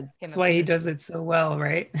character. And that's why he does it so well,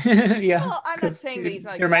 right? Yeah. Well, I'm not saying that he's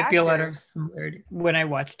not. There might be a lot of similarity. When I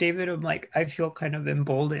watch David, I'm like, I feel kind of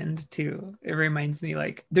emboldened too. It reminds me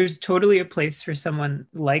like there's totally a place for someone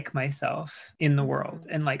like myself in the world,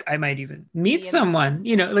 and like I might even meet someone,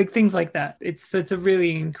 like things like that. It's a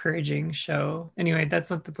really encouraging show. Anyway, that's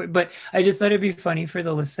not the point, but I just thought it'd be funny for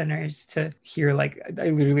the listeners to hear like I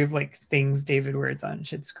literally have like things David wears on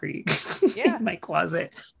Schitt's Creek in my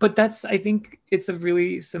closet. But I think it's a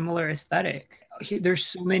really similar aesthetic. There's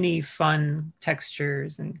so many fun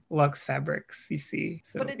textures and luxe fabrics you see.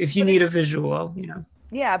 So if you need a visual,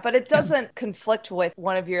 Yeah, but it doesn't conflict with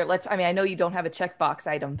one of your, I know you don't have a checkbox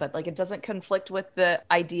item, but like it doesn't conflict with the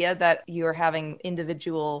idea that you're having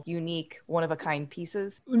individual, unique, one-of-a-kind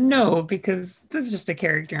pieces? No, because this is just a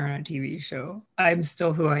character on a TV show. I'm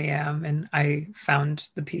still who I am, and I found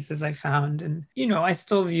the pieces I found. And, I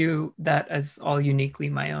still view that as all uniquely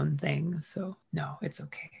my own thing. So no, it's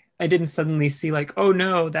okay. I didn't suddenly see like, oh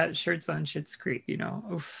no, that shirt's on Schitt's Creek,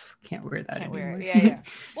 oof, can't wear that anymore. Yeah.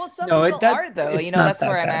 Well, some people are though, that's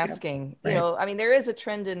where I'm asking. Right. There is a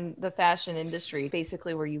trend in the fashion industry,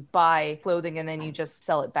 basically where you buy clothing and then you just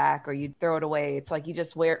sell it back or you throw it away. It's like you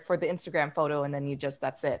just wear it for the Instagram photo and then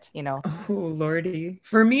that's it, Oh, Lordy.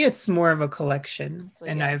 For me, it's more of a collection,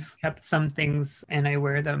 and I've kept some things and I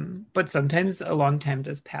wear them, but sometimes a long time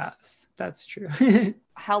does pass. That's true.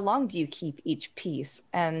 How long do you keep each piece?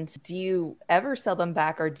 And do you ever sell them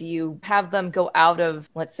back, or do you have them go out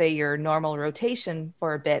of, let's say, your normal rotation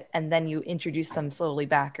for a bit and then you introduce them slowly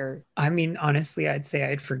back? Or I mean, honestly, I'd say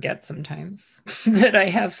I'd forget sometimes that I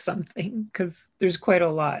have something, because there's quite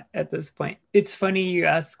a lot at this point. It's funny you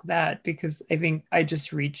ask that, because I think I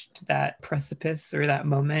just reached that precipice or that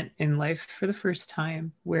moment in life for the first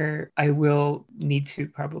time where I will need to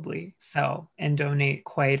probably sell and donate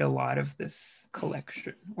quite a lot of this collection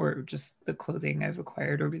fashion or just the clothing I've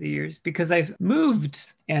acquired over the years because I've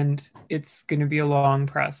moved and it's going to be a long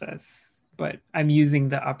process. But I'm using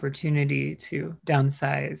the opportunity to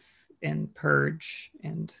downsize and purge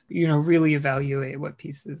and, really evaluate what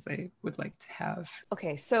pieces I would like to have.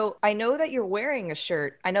 Okay, so I know that you're wearing a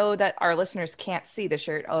shirt. I know that our listeners can't see the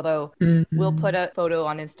shirt, although we'll put a photo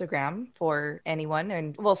on Instagram for anyone.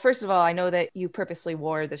 And well, first of all, I know that you purposely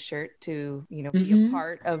wore the shirt to, be a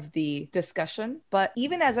part of the discussion. But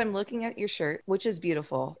even as I'm looking at your shirt, which is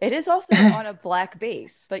beautiful, it is also on a black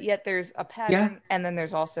base, but yet there's a pattern and then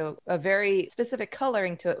there's also a very specific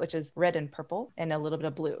coloring to it, which is red and purple and a little bit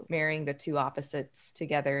of blue, marrying the two opposites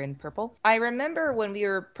together in purple. I remember when we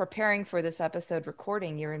were preparing for this episode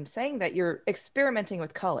recording, you were saying that you're experimenting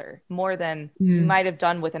with color more than you might have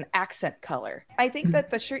done with an accent color. I think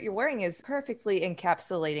that the shirt you're wearing is perfectly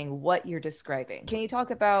encapsulating what you're describing. Can you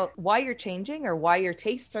talk about why you're changing or why your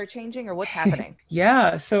tastes are changing or what's happening?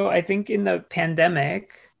 Yeah. So I think in the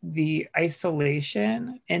pandemic, the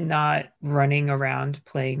isolation and not running around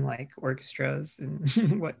playing like orchestras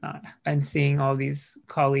and whatnot and seeing all these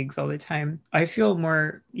colleagues all the time, I feel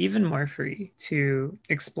even more free to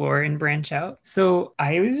explore and branch out. So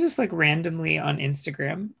I was just like randomly on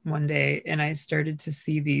Instagram one day and I started to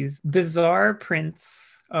see these bizarre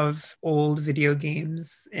prints of old video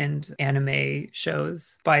games and anime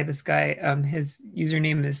shows by this guy. His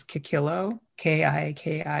username is Kikillo.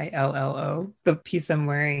 Kikillo. The piece I'm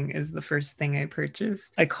wearing is the first thing I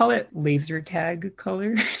purchased. I call it laser tag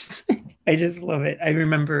colors. I just love it. I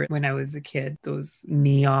remember when I was a kid, those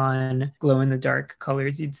neon glow in the dark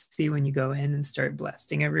colors you'd see when you go in and start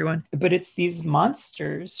blasting everyone. But it's these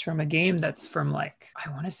monsters from a game that's from like,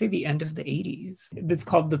 I want to say the end of the 80s. It's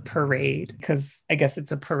called The Parade because I guess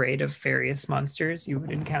it's a parade of various monsters you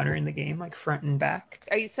would encounter in the game, like front and back.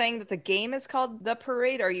 Are you saying that the game is called The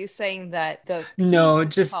Parade? Or are you saying that No,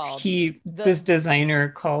 just this designer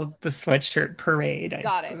called the sweatshirt Parade, I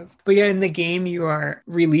suppose. But yeah, in the game you are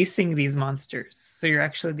releasing these monsters. So you're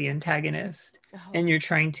actually the antagonist and you're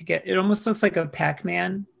trying to it almost looks like a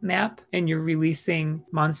Pac-Man map and you're releasing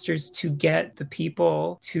monsters to get the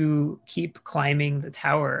people to keep climbing the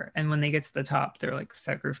tower. And when they get to the top, they're like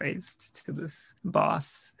sacrificed to this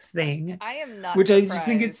boss thing. I am not Which surprised. I just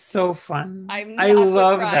think it's so fun. I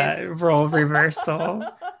love that role reversal.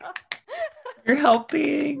 You're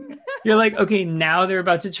helping. You're like, okay, now they're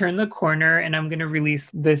about to turn the corner and I'm going to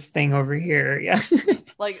release this thing over here. Yeah.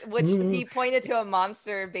 Which he pointed to a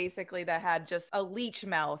monster basically that had just a leech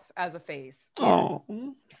mouth as a face. Oh,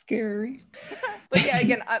 scary. But yeah,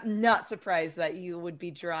 again, I'm not surprised that you would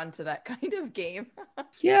be drawn to that kind of game.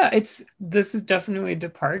 Yeah, this is definitely a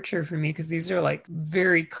departure for me because these are like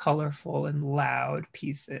very colorful and loud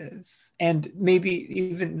pieces. And maybe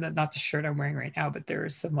even not the shirt I'm wearing right now, but there are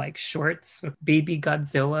some like shorts with baby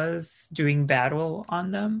Godzillas doing battle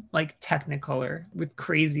on them, like Technicolor with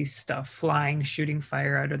crazy stuff flying, shooting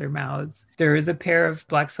fire out of their mouths. There is a pair of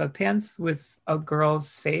black sweatpants with a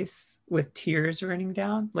girl's face with tears running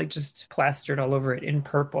down, like just plastered all over it in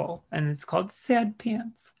purple. And it's called Sad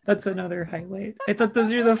Pants. That's another highlight. I thought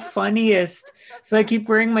those are the funniest. So I keep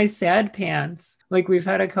wearing my sad pants. Like we've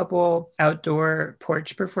had a couple outdoor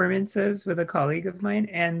porch performances with a colleague of mine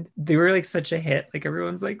and they were like such a hit. Like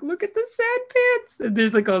everyone's like, look at the sad pants. And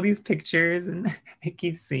there's like all these pictures and I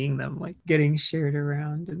keep seeing them like getting shared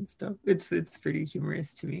around and stuff. It's pretty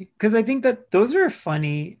humorous to me. Because I think that those are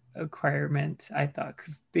funny acquirement, I thought,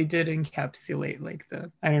 because they did encapsulate like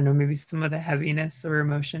maybe some of the heaviness or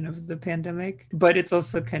emotion of the pandemic, but it's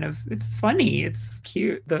also it's funny, it's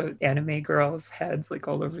cute, the anime girls' heads like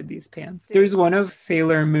all over these pants. There's one of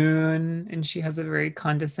Sailor Moon and she has a very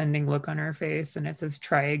condescending look on her face and it says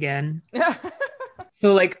try again.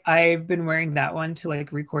 So like I've been wearing that one to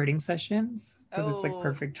like recording sessions because it's like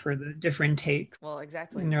perfect for the different takes. Well,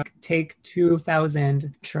 exactly. And they're like, take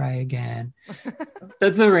 2000, try again.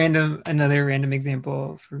 That's another random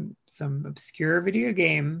example from some obscure video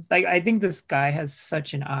game. Like I think this guy has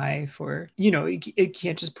such an eye for, it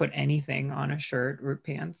can't just put anything on a shirt or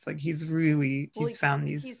pants. Like he's found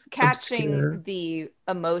these. He's catching the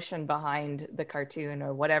emotion behind the cartoon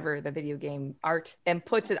or whatever the video game art and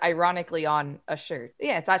puts it ironically on a shirt.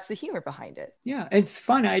 Yeah, that's the humor behind it. Yeah, it's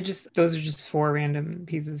fun. Those are just 4 random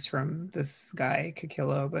pieces from this guy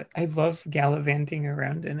Kikillo, but I love gallivanting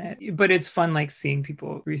around in it. But it's fun like seeing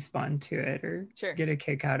people respond to it or get a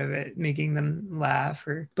kick out of it, making them laugh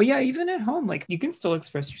but yeah, even at home, like you can still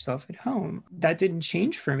express yourself at home. That didn't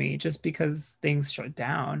change for me just because things shut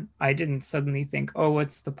down. I didn't suddenly think, oh,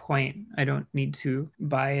 what's the point? I don't need to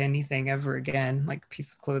buy anything ever again, like a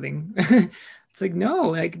piece of clothing. It's like, no,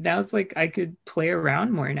 like now it's like I could play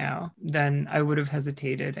around more now than I would have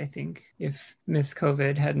hesitated, I think, if Miss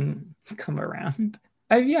COVID hadn't come around.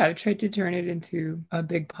 I've tried to turn it into a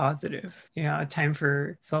big positive, a time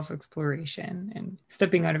for self-exploration and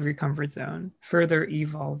stepping out of your comfort zone, further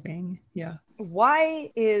evolving. Yeah. Why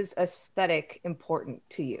is aesthetic important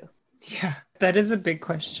to you? Yeah, that is a big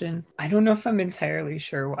question. I don't know if I'm entirely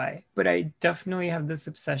sure why, but I definitely have this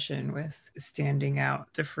obsession with standing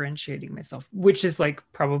out, differentiating myself, which is like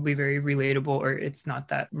probably very relatable, or it's not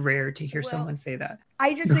that rare to hear someone say that.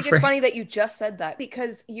 I just think it's funny that you just said that,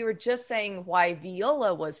 because you were just saying why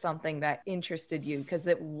viola was something that interested you, because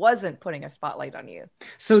it wasn't putting a spotlight on you.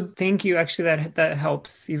 So thank you. Actually, that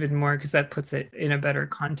helps even more because that puts it in a better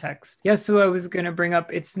context. Yeah, so I was going to bring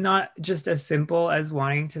up, it's not just as simple as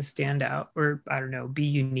wanting to stand out or, I don't know, be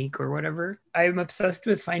unique or whatever. I'm obsessed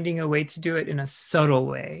with finding a way to do it in a subtle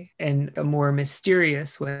way and a more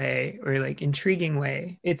mysterious way or like intriguing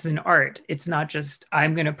way. It's an art. It's not just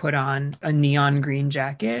I'm going to put on a neon green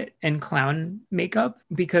jacket and clown makeup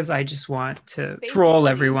because I just want to troll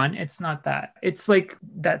everyone. It's not that. It's like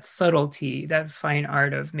that subtlety, that fine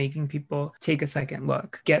art of making people take a second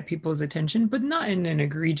look, get people's attention, but not in an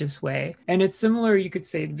egregious way. And it's similar, you could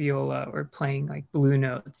say, viola or playing like blue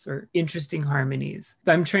notes or interesting harmonies.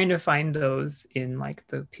 I'm trying to find those in like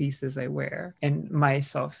the pieces I wear and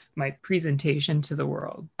myself, my presentation to the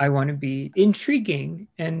world. I want to be intriguing.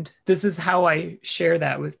 And this is how I share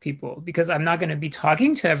that with people, because I'm not going to be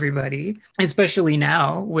talking to everybody, especially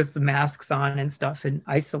now with the masks on and stuff and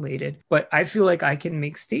isolated. But I feel like I can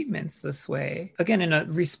make statements this way, again, in a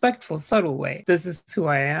respectful, subtle way. This is who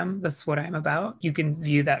I am. This is what I'm about. You can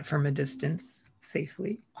view that from a distance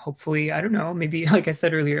safely. Hopefully, I don't know, maybe like I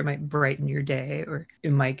said earlier, it might brighten your day, or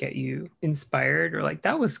it might get you inspired, or like,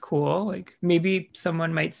 that was cool. Like maybe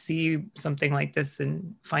someone might see something like this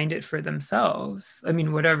and find it for themselves. I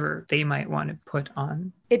mean, whatever they might want to put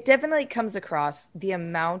on. It definitely comes across the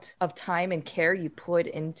amount of time and care you put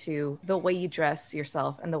into the way you dress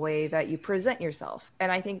yourself and the way that you present yourself.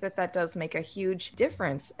 And I think that that does make a huge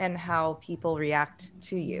difference in how people react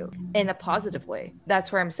to you in a positive way.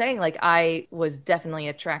 That's where I'm saying, like, I was definitely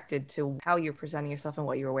attracted to how you're presenting yourself and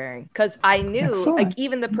what you were wearing. Because I knew, Excellent. like,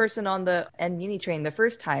 even the person on the Muni train the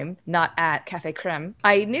first time, not at Cafe Creme,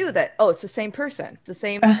 I knew that, oh, it's the same person. It's the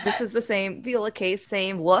same, this is the same viola case,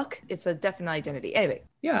 same look. It's a definite identity. Anyway.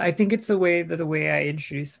 Yeah, I think it's the way I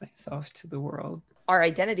introduce myself to the world. Our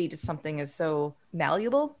identity to something is so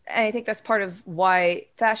malleable. And I think that's part of why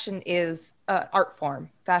fashion is an art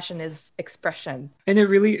form. Fashion is expression. And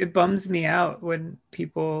it bums me out when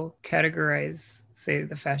people categorize, say,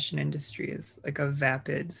 the fashion industry as like a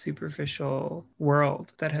vapid, superficial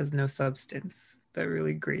world that has no substance. That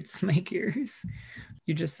really grates my gears.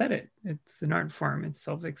 You just said it. It's an art form. It's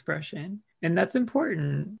self-expression. And that's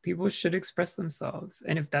important. People should express themselves.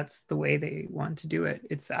 And if that's the way they want to do it,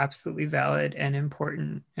 it's absolutely valid and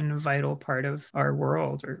important and a vital part of our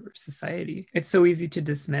world or society. It's so easy to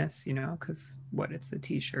dismiss, because it's a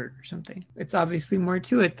t-shirt or something. It's obviously more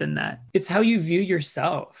to it than that. It's how you view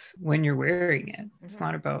yourself when you're wearing it. It's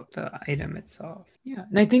not about the item itself. Yeah.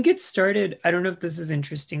 And I think it started, I don't know if this is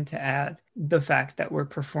interesting to add, the fact that we're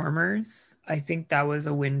performers. I think that was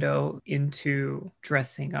a window into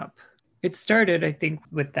dressing up. It started, I think,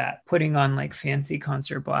 with that, putting on like fancy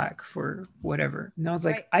concert black for whatever. And I was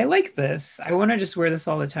like, right. I like this. I want to just wear this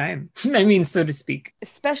all the time. I mean, so to speak.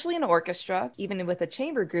 Especially in an orchestra, even with a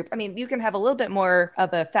chamber group. I mean, you can have a little bit more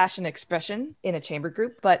of a fashion expression in a chamber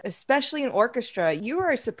group, but especially in orchestra, you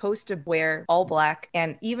are supposed to wear all black.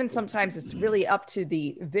 And even sometimes it's really up to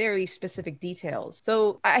the very specific details.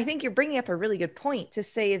 So I think you're bringing up a really good point to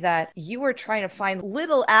say that you are trying to find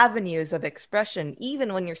little avenues of expression,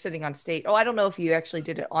 even when you're sitting on stage. Oh, I don't know if you actually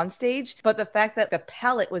did it on stage, but the fact that the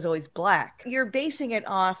palette was always black, you're basing it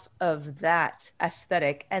off of that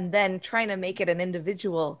aesthetic and then trying to make it an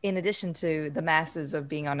individual in addition to the masses of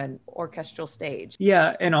being on an orchestral stage.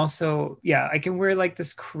 Yeah. And also, I can wear like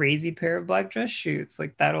this crazy pair of black dress shoes.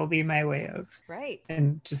 Like that'll be my way of. Right.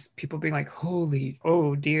 And just people being like,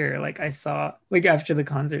 oh dear. Like I saw, like after the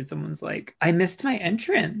concert, someone's like, I missed my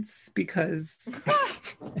entrance because...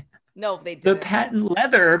 No, they didn't. The patent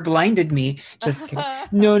leather blinded me. Just kidding.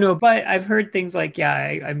 No. But I've heard things like,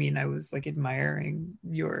 I mean, I was like admiring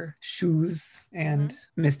your shoes and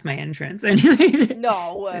missed my entrance. Anyway.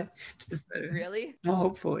 No. Really? Well,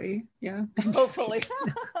 hopefully. Yeah. Hopefully.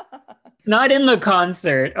 Not in the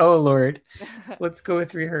concert. Oh, Lord. Let's go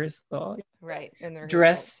with rehearsal. Right. In the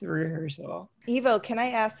dress rehearsal. Evo, can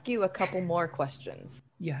I ask you a couple more questions?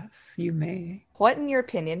 Yes, you may. What, in your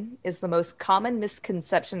opinion, is the most common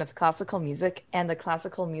misconception of classical music and the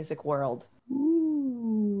classical music world? Ooh.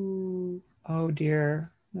 Oh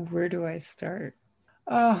dear. Where do I start?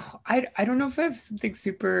 Oh, I don't know if I have something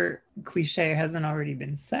super cliche hasn't already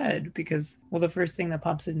been said because, well, the first thing that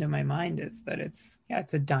pops into my mind is that it's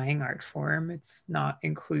a dying art form. It's not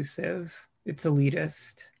inclusive. It's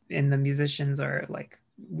elitist. And the musicians are like,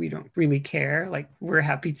 we don't really care. Like, we're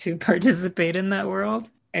happy to participate in that world.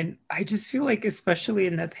 And I just feel like, especially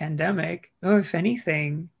in the pandemic, oh, if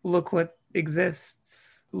anything, look what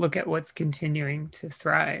exists. Look at what's continuing to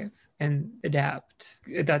thrive and adapt.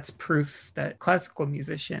 That's proof that classical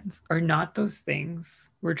musicians are not those things.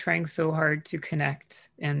 We're trying so hard to connect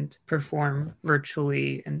and perform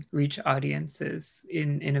virtually and reach audiences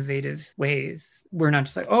in innovative ways. We're not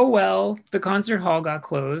just like, oh, well, the concert hall got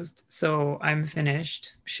closed, so I'm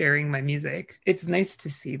finished sharing my music. It's nice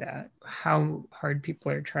to see that, how hard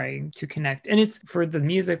people are trying to connect. And it's, for the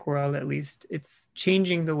music world at least, it's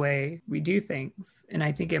changing the way we do things. And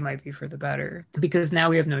I think it might be for the better because now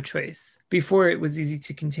we have no choice. Before, it was easy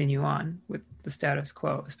to continue on with the status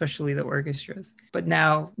quo, especially the orchestras. But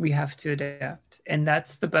now we have to adapt. And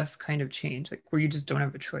that's the best kind of change, like where you just don't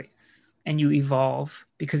have a choice and you evolve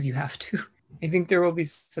because you have to. I think there will be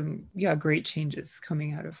some, great changes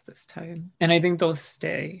coming out of this time. And I think they'll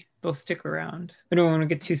stick around. I don't want to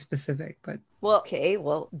get too specific, but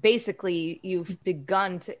Well, basically, you've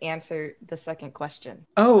begun to answer the second question.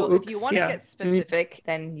 Oh, so if you want to get specific,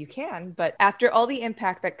 then you can. But after all the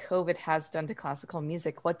impact that COVID has done to classical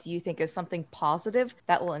music, what do you think is something positive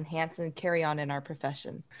that will enhance and carry on in our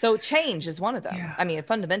profession? So change is one of them. Yeah. I mean,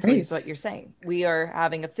 fundamentally is what you're saying. We are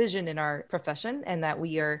having a vision in our profession and that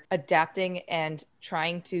we are adapting and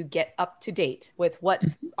trying to get up to date with what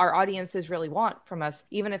our audiences really want from us,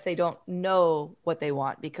 even if they don't know what they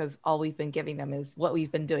want, because all we've been giving them is what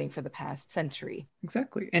we've been doing for the past century.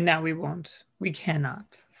 Exactly. And now we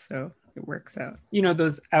cannot. So it works out. You know,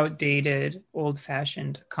 those outdated,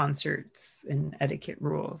 old-fashioned concerts and etiquette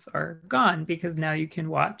rules are gone because now you can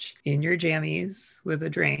watch in your jammies with a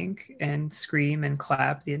drink and scream and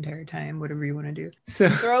clap the entire time, whatever you want to do. So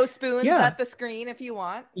throw spoons at the screen if you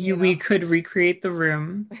want. We could recreate the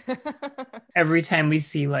room every time we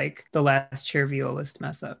see like the last chair violist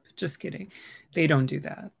mess up. Just kidding. They don't do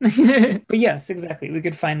that. But yes, exactly. We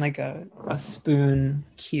could find like a spoon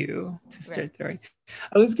cue to start throwing.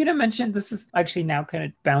 I was going to mention, this is actually now kind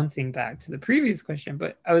of bouncing back to the previous question,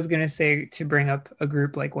 but I was going to say to bring up a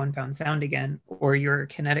group like One Found Sound again, or your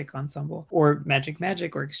Kinetic Ensemble, or Magic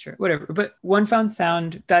Magic Orchestra, whatever. But One Found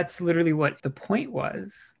Sound, that's literally what the point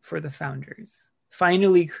was for the founders.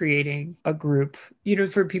 Finally creating a group,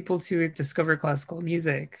 for people to discover classical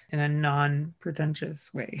music in a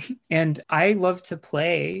non-pretentious way. And I love to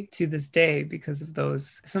play to this day because of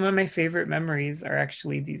those. Some of my favorite memories are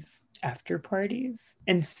actually these after parties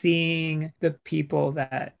and seeing the people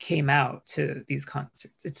that came out to these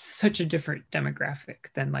concerts. It's such a different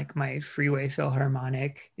demographic than like my Freeway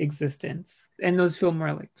Philharmonic existence. And those feel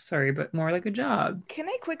more like a job. Can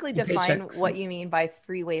I quickly define what you mean by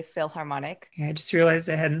Freeway Philharmonic? Yeah, I just realized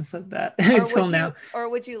I hadn't said that until now. Or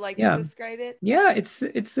would you like to describe it? Yeah, it's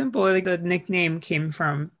simple. Like the nickname came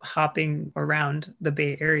from hopping around the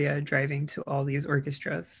Bay Area, driving to all these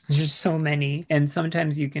orchestras. There's just so many. And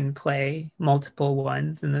sometimes you can play multiple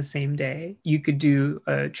ones in the same day. You could do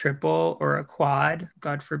a triple or a quad,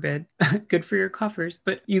 God forbid, good for your coffers.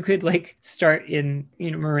 But you could like start in,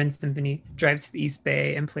 Marin Symphony, drive to the East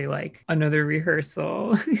Bay and play like another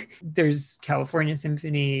rehearsal. There's California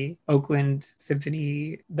Symphony, Oakland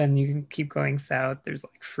Symphony. Then you can keep going south. There's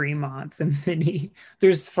like Fremont Symphony.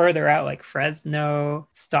 There's further out like Fresno,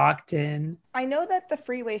 Stockton. I know that the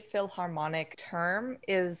Freeway Philharmonic term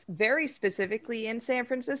is very specifically in San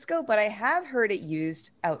Francisco, but I have heard it used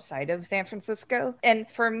outside of San Francisco. And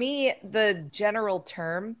for me, the general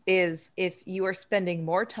term is if you are spending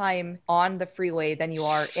more time on the freeway than you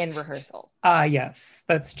are in rehearsal. Yes,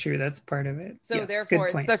 that's true. That's part of it. So therefore,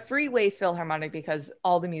 it's the Freeway Philharmonic because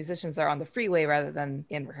all the musicians are on the freeway rather than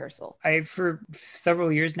in rehearsal. For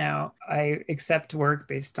several years now, I accept work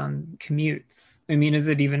based on commutes. I mean, is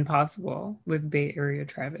it even possible with Bay Area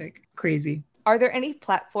traffic? Crazy. Are there any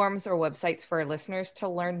platforms or websites for our listeners to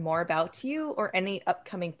learn more about you or any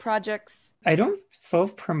upcoming projects? I don't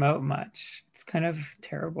self-promote much. It's kind of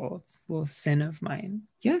terrible. It's a little sin of mine.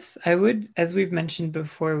 Yes, I would, as we've mentioned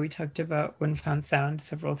before, we talked about One Found Sound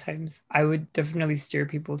several times. I would definitely steer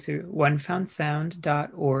people to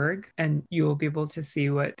onefoundsound.org and you will be able to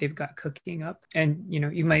see what they've got cooking up. And,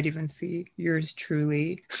 you might even see yours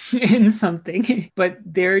truly in something, but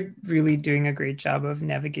they're really doing a great job of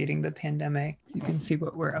navigating the pandemic. So you can see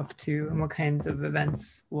what we're up to and what kinds of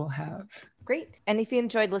events we'll have. Great. And if you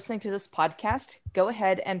enjoyed listening to this podcast, go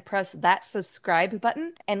ahead and press that subscribe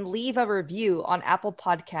button and leave a review on Apple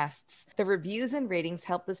Podcasts. The reviews and ratings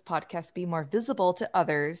help this podcast be more visible to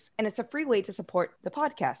others, and it's a free way to support the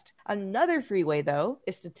podcast. Another free way, though,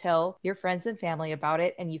 is to tell your friends and family about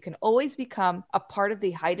it, and you can always become a part of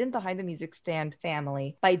the Hidden Behind the Music Stand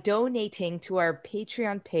family by donating to our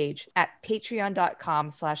Patreon page at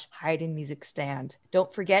patreon.com/hiddenmusicstand.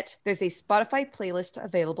 Don't forget, there's a Spotify playlist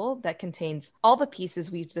available that contains all the pieces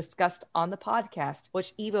we've discussed on the podcast,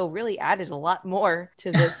 which Evo really added a lot more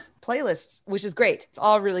to this playlist, which is great. It's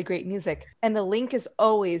all really great music. And the link is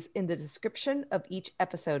always in the description of each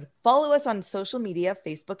episode. Follow us on social media,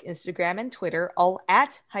 Facebook, Instagram, and Twitter, all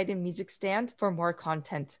at Hidden Music Stand for more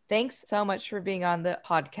content. Thanks so much for being on the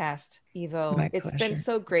podcast, Evo. It's been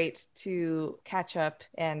so great to catch up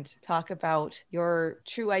and talk about your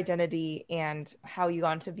true identity and how you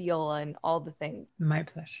got into viola and all the things. My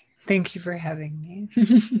pleasure. Thank you for having me.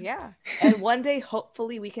 Yeah. And one day,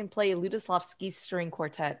 hopefully, we can play Lutoslawski's string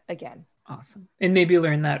quartet again. Awesome. And maybe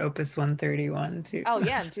learn that Opus 131 too. Oh,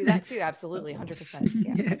 yeah. And do that too. Absolutely.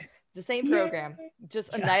 100%. Yeah. The same program.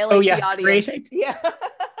 Just annihilate the audience. Great. Yeah.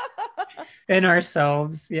 And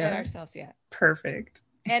ourselves. Yeah. And ourselves. Yeah. Perfect.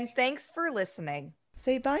 And thanks for listening.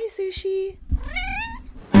 Say bye, Sushi.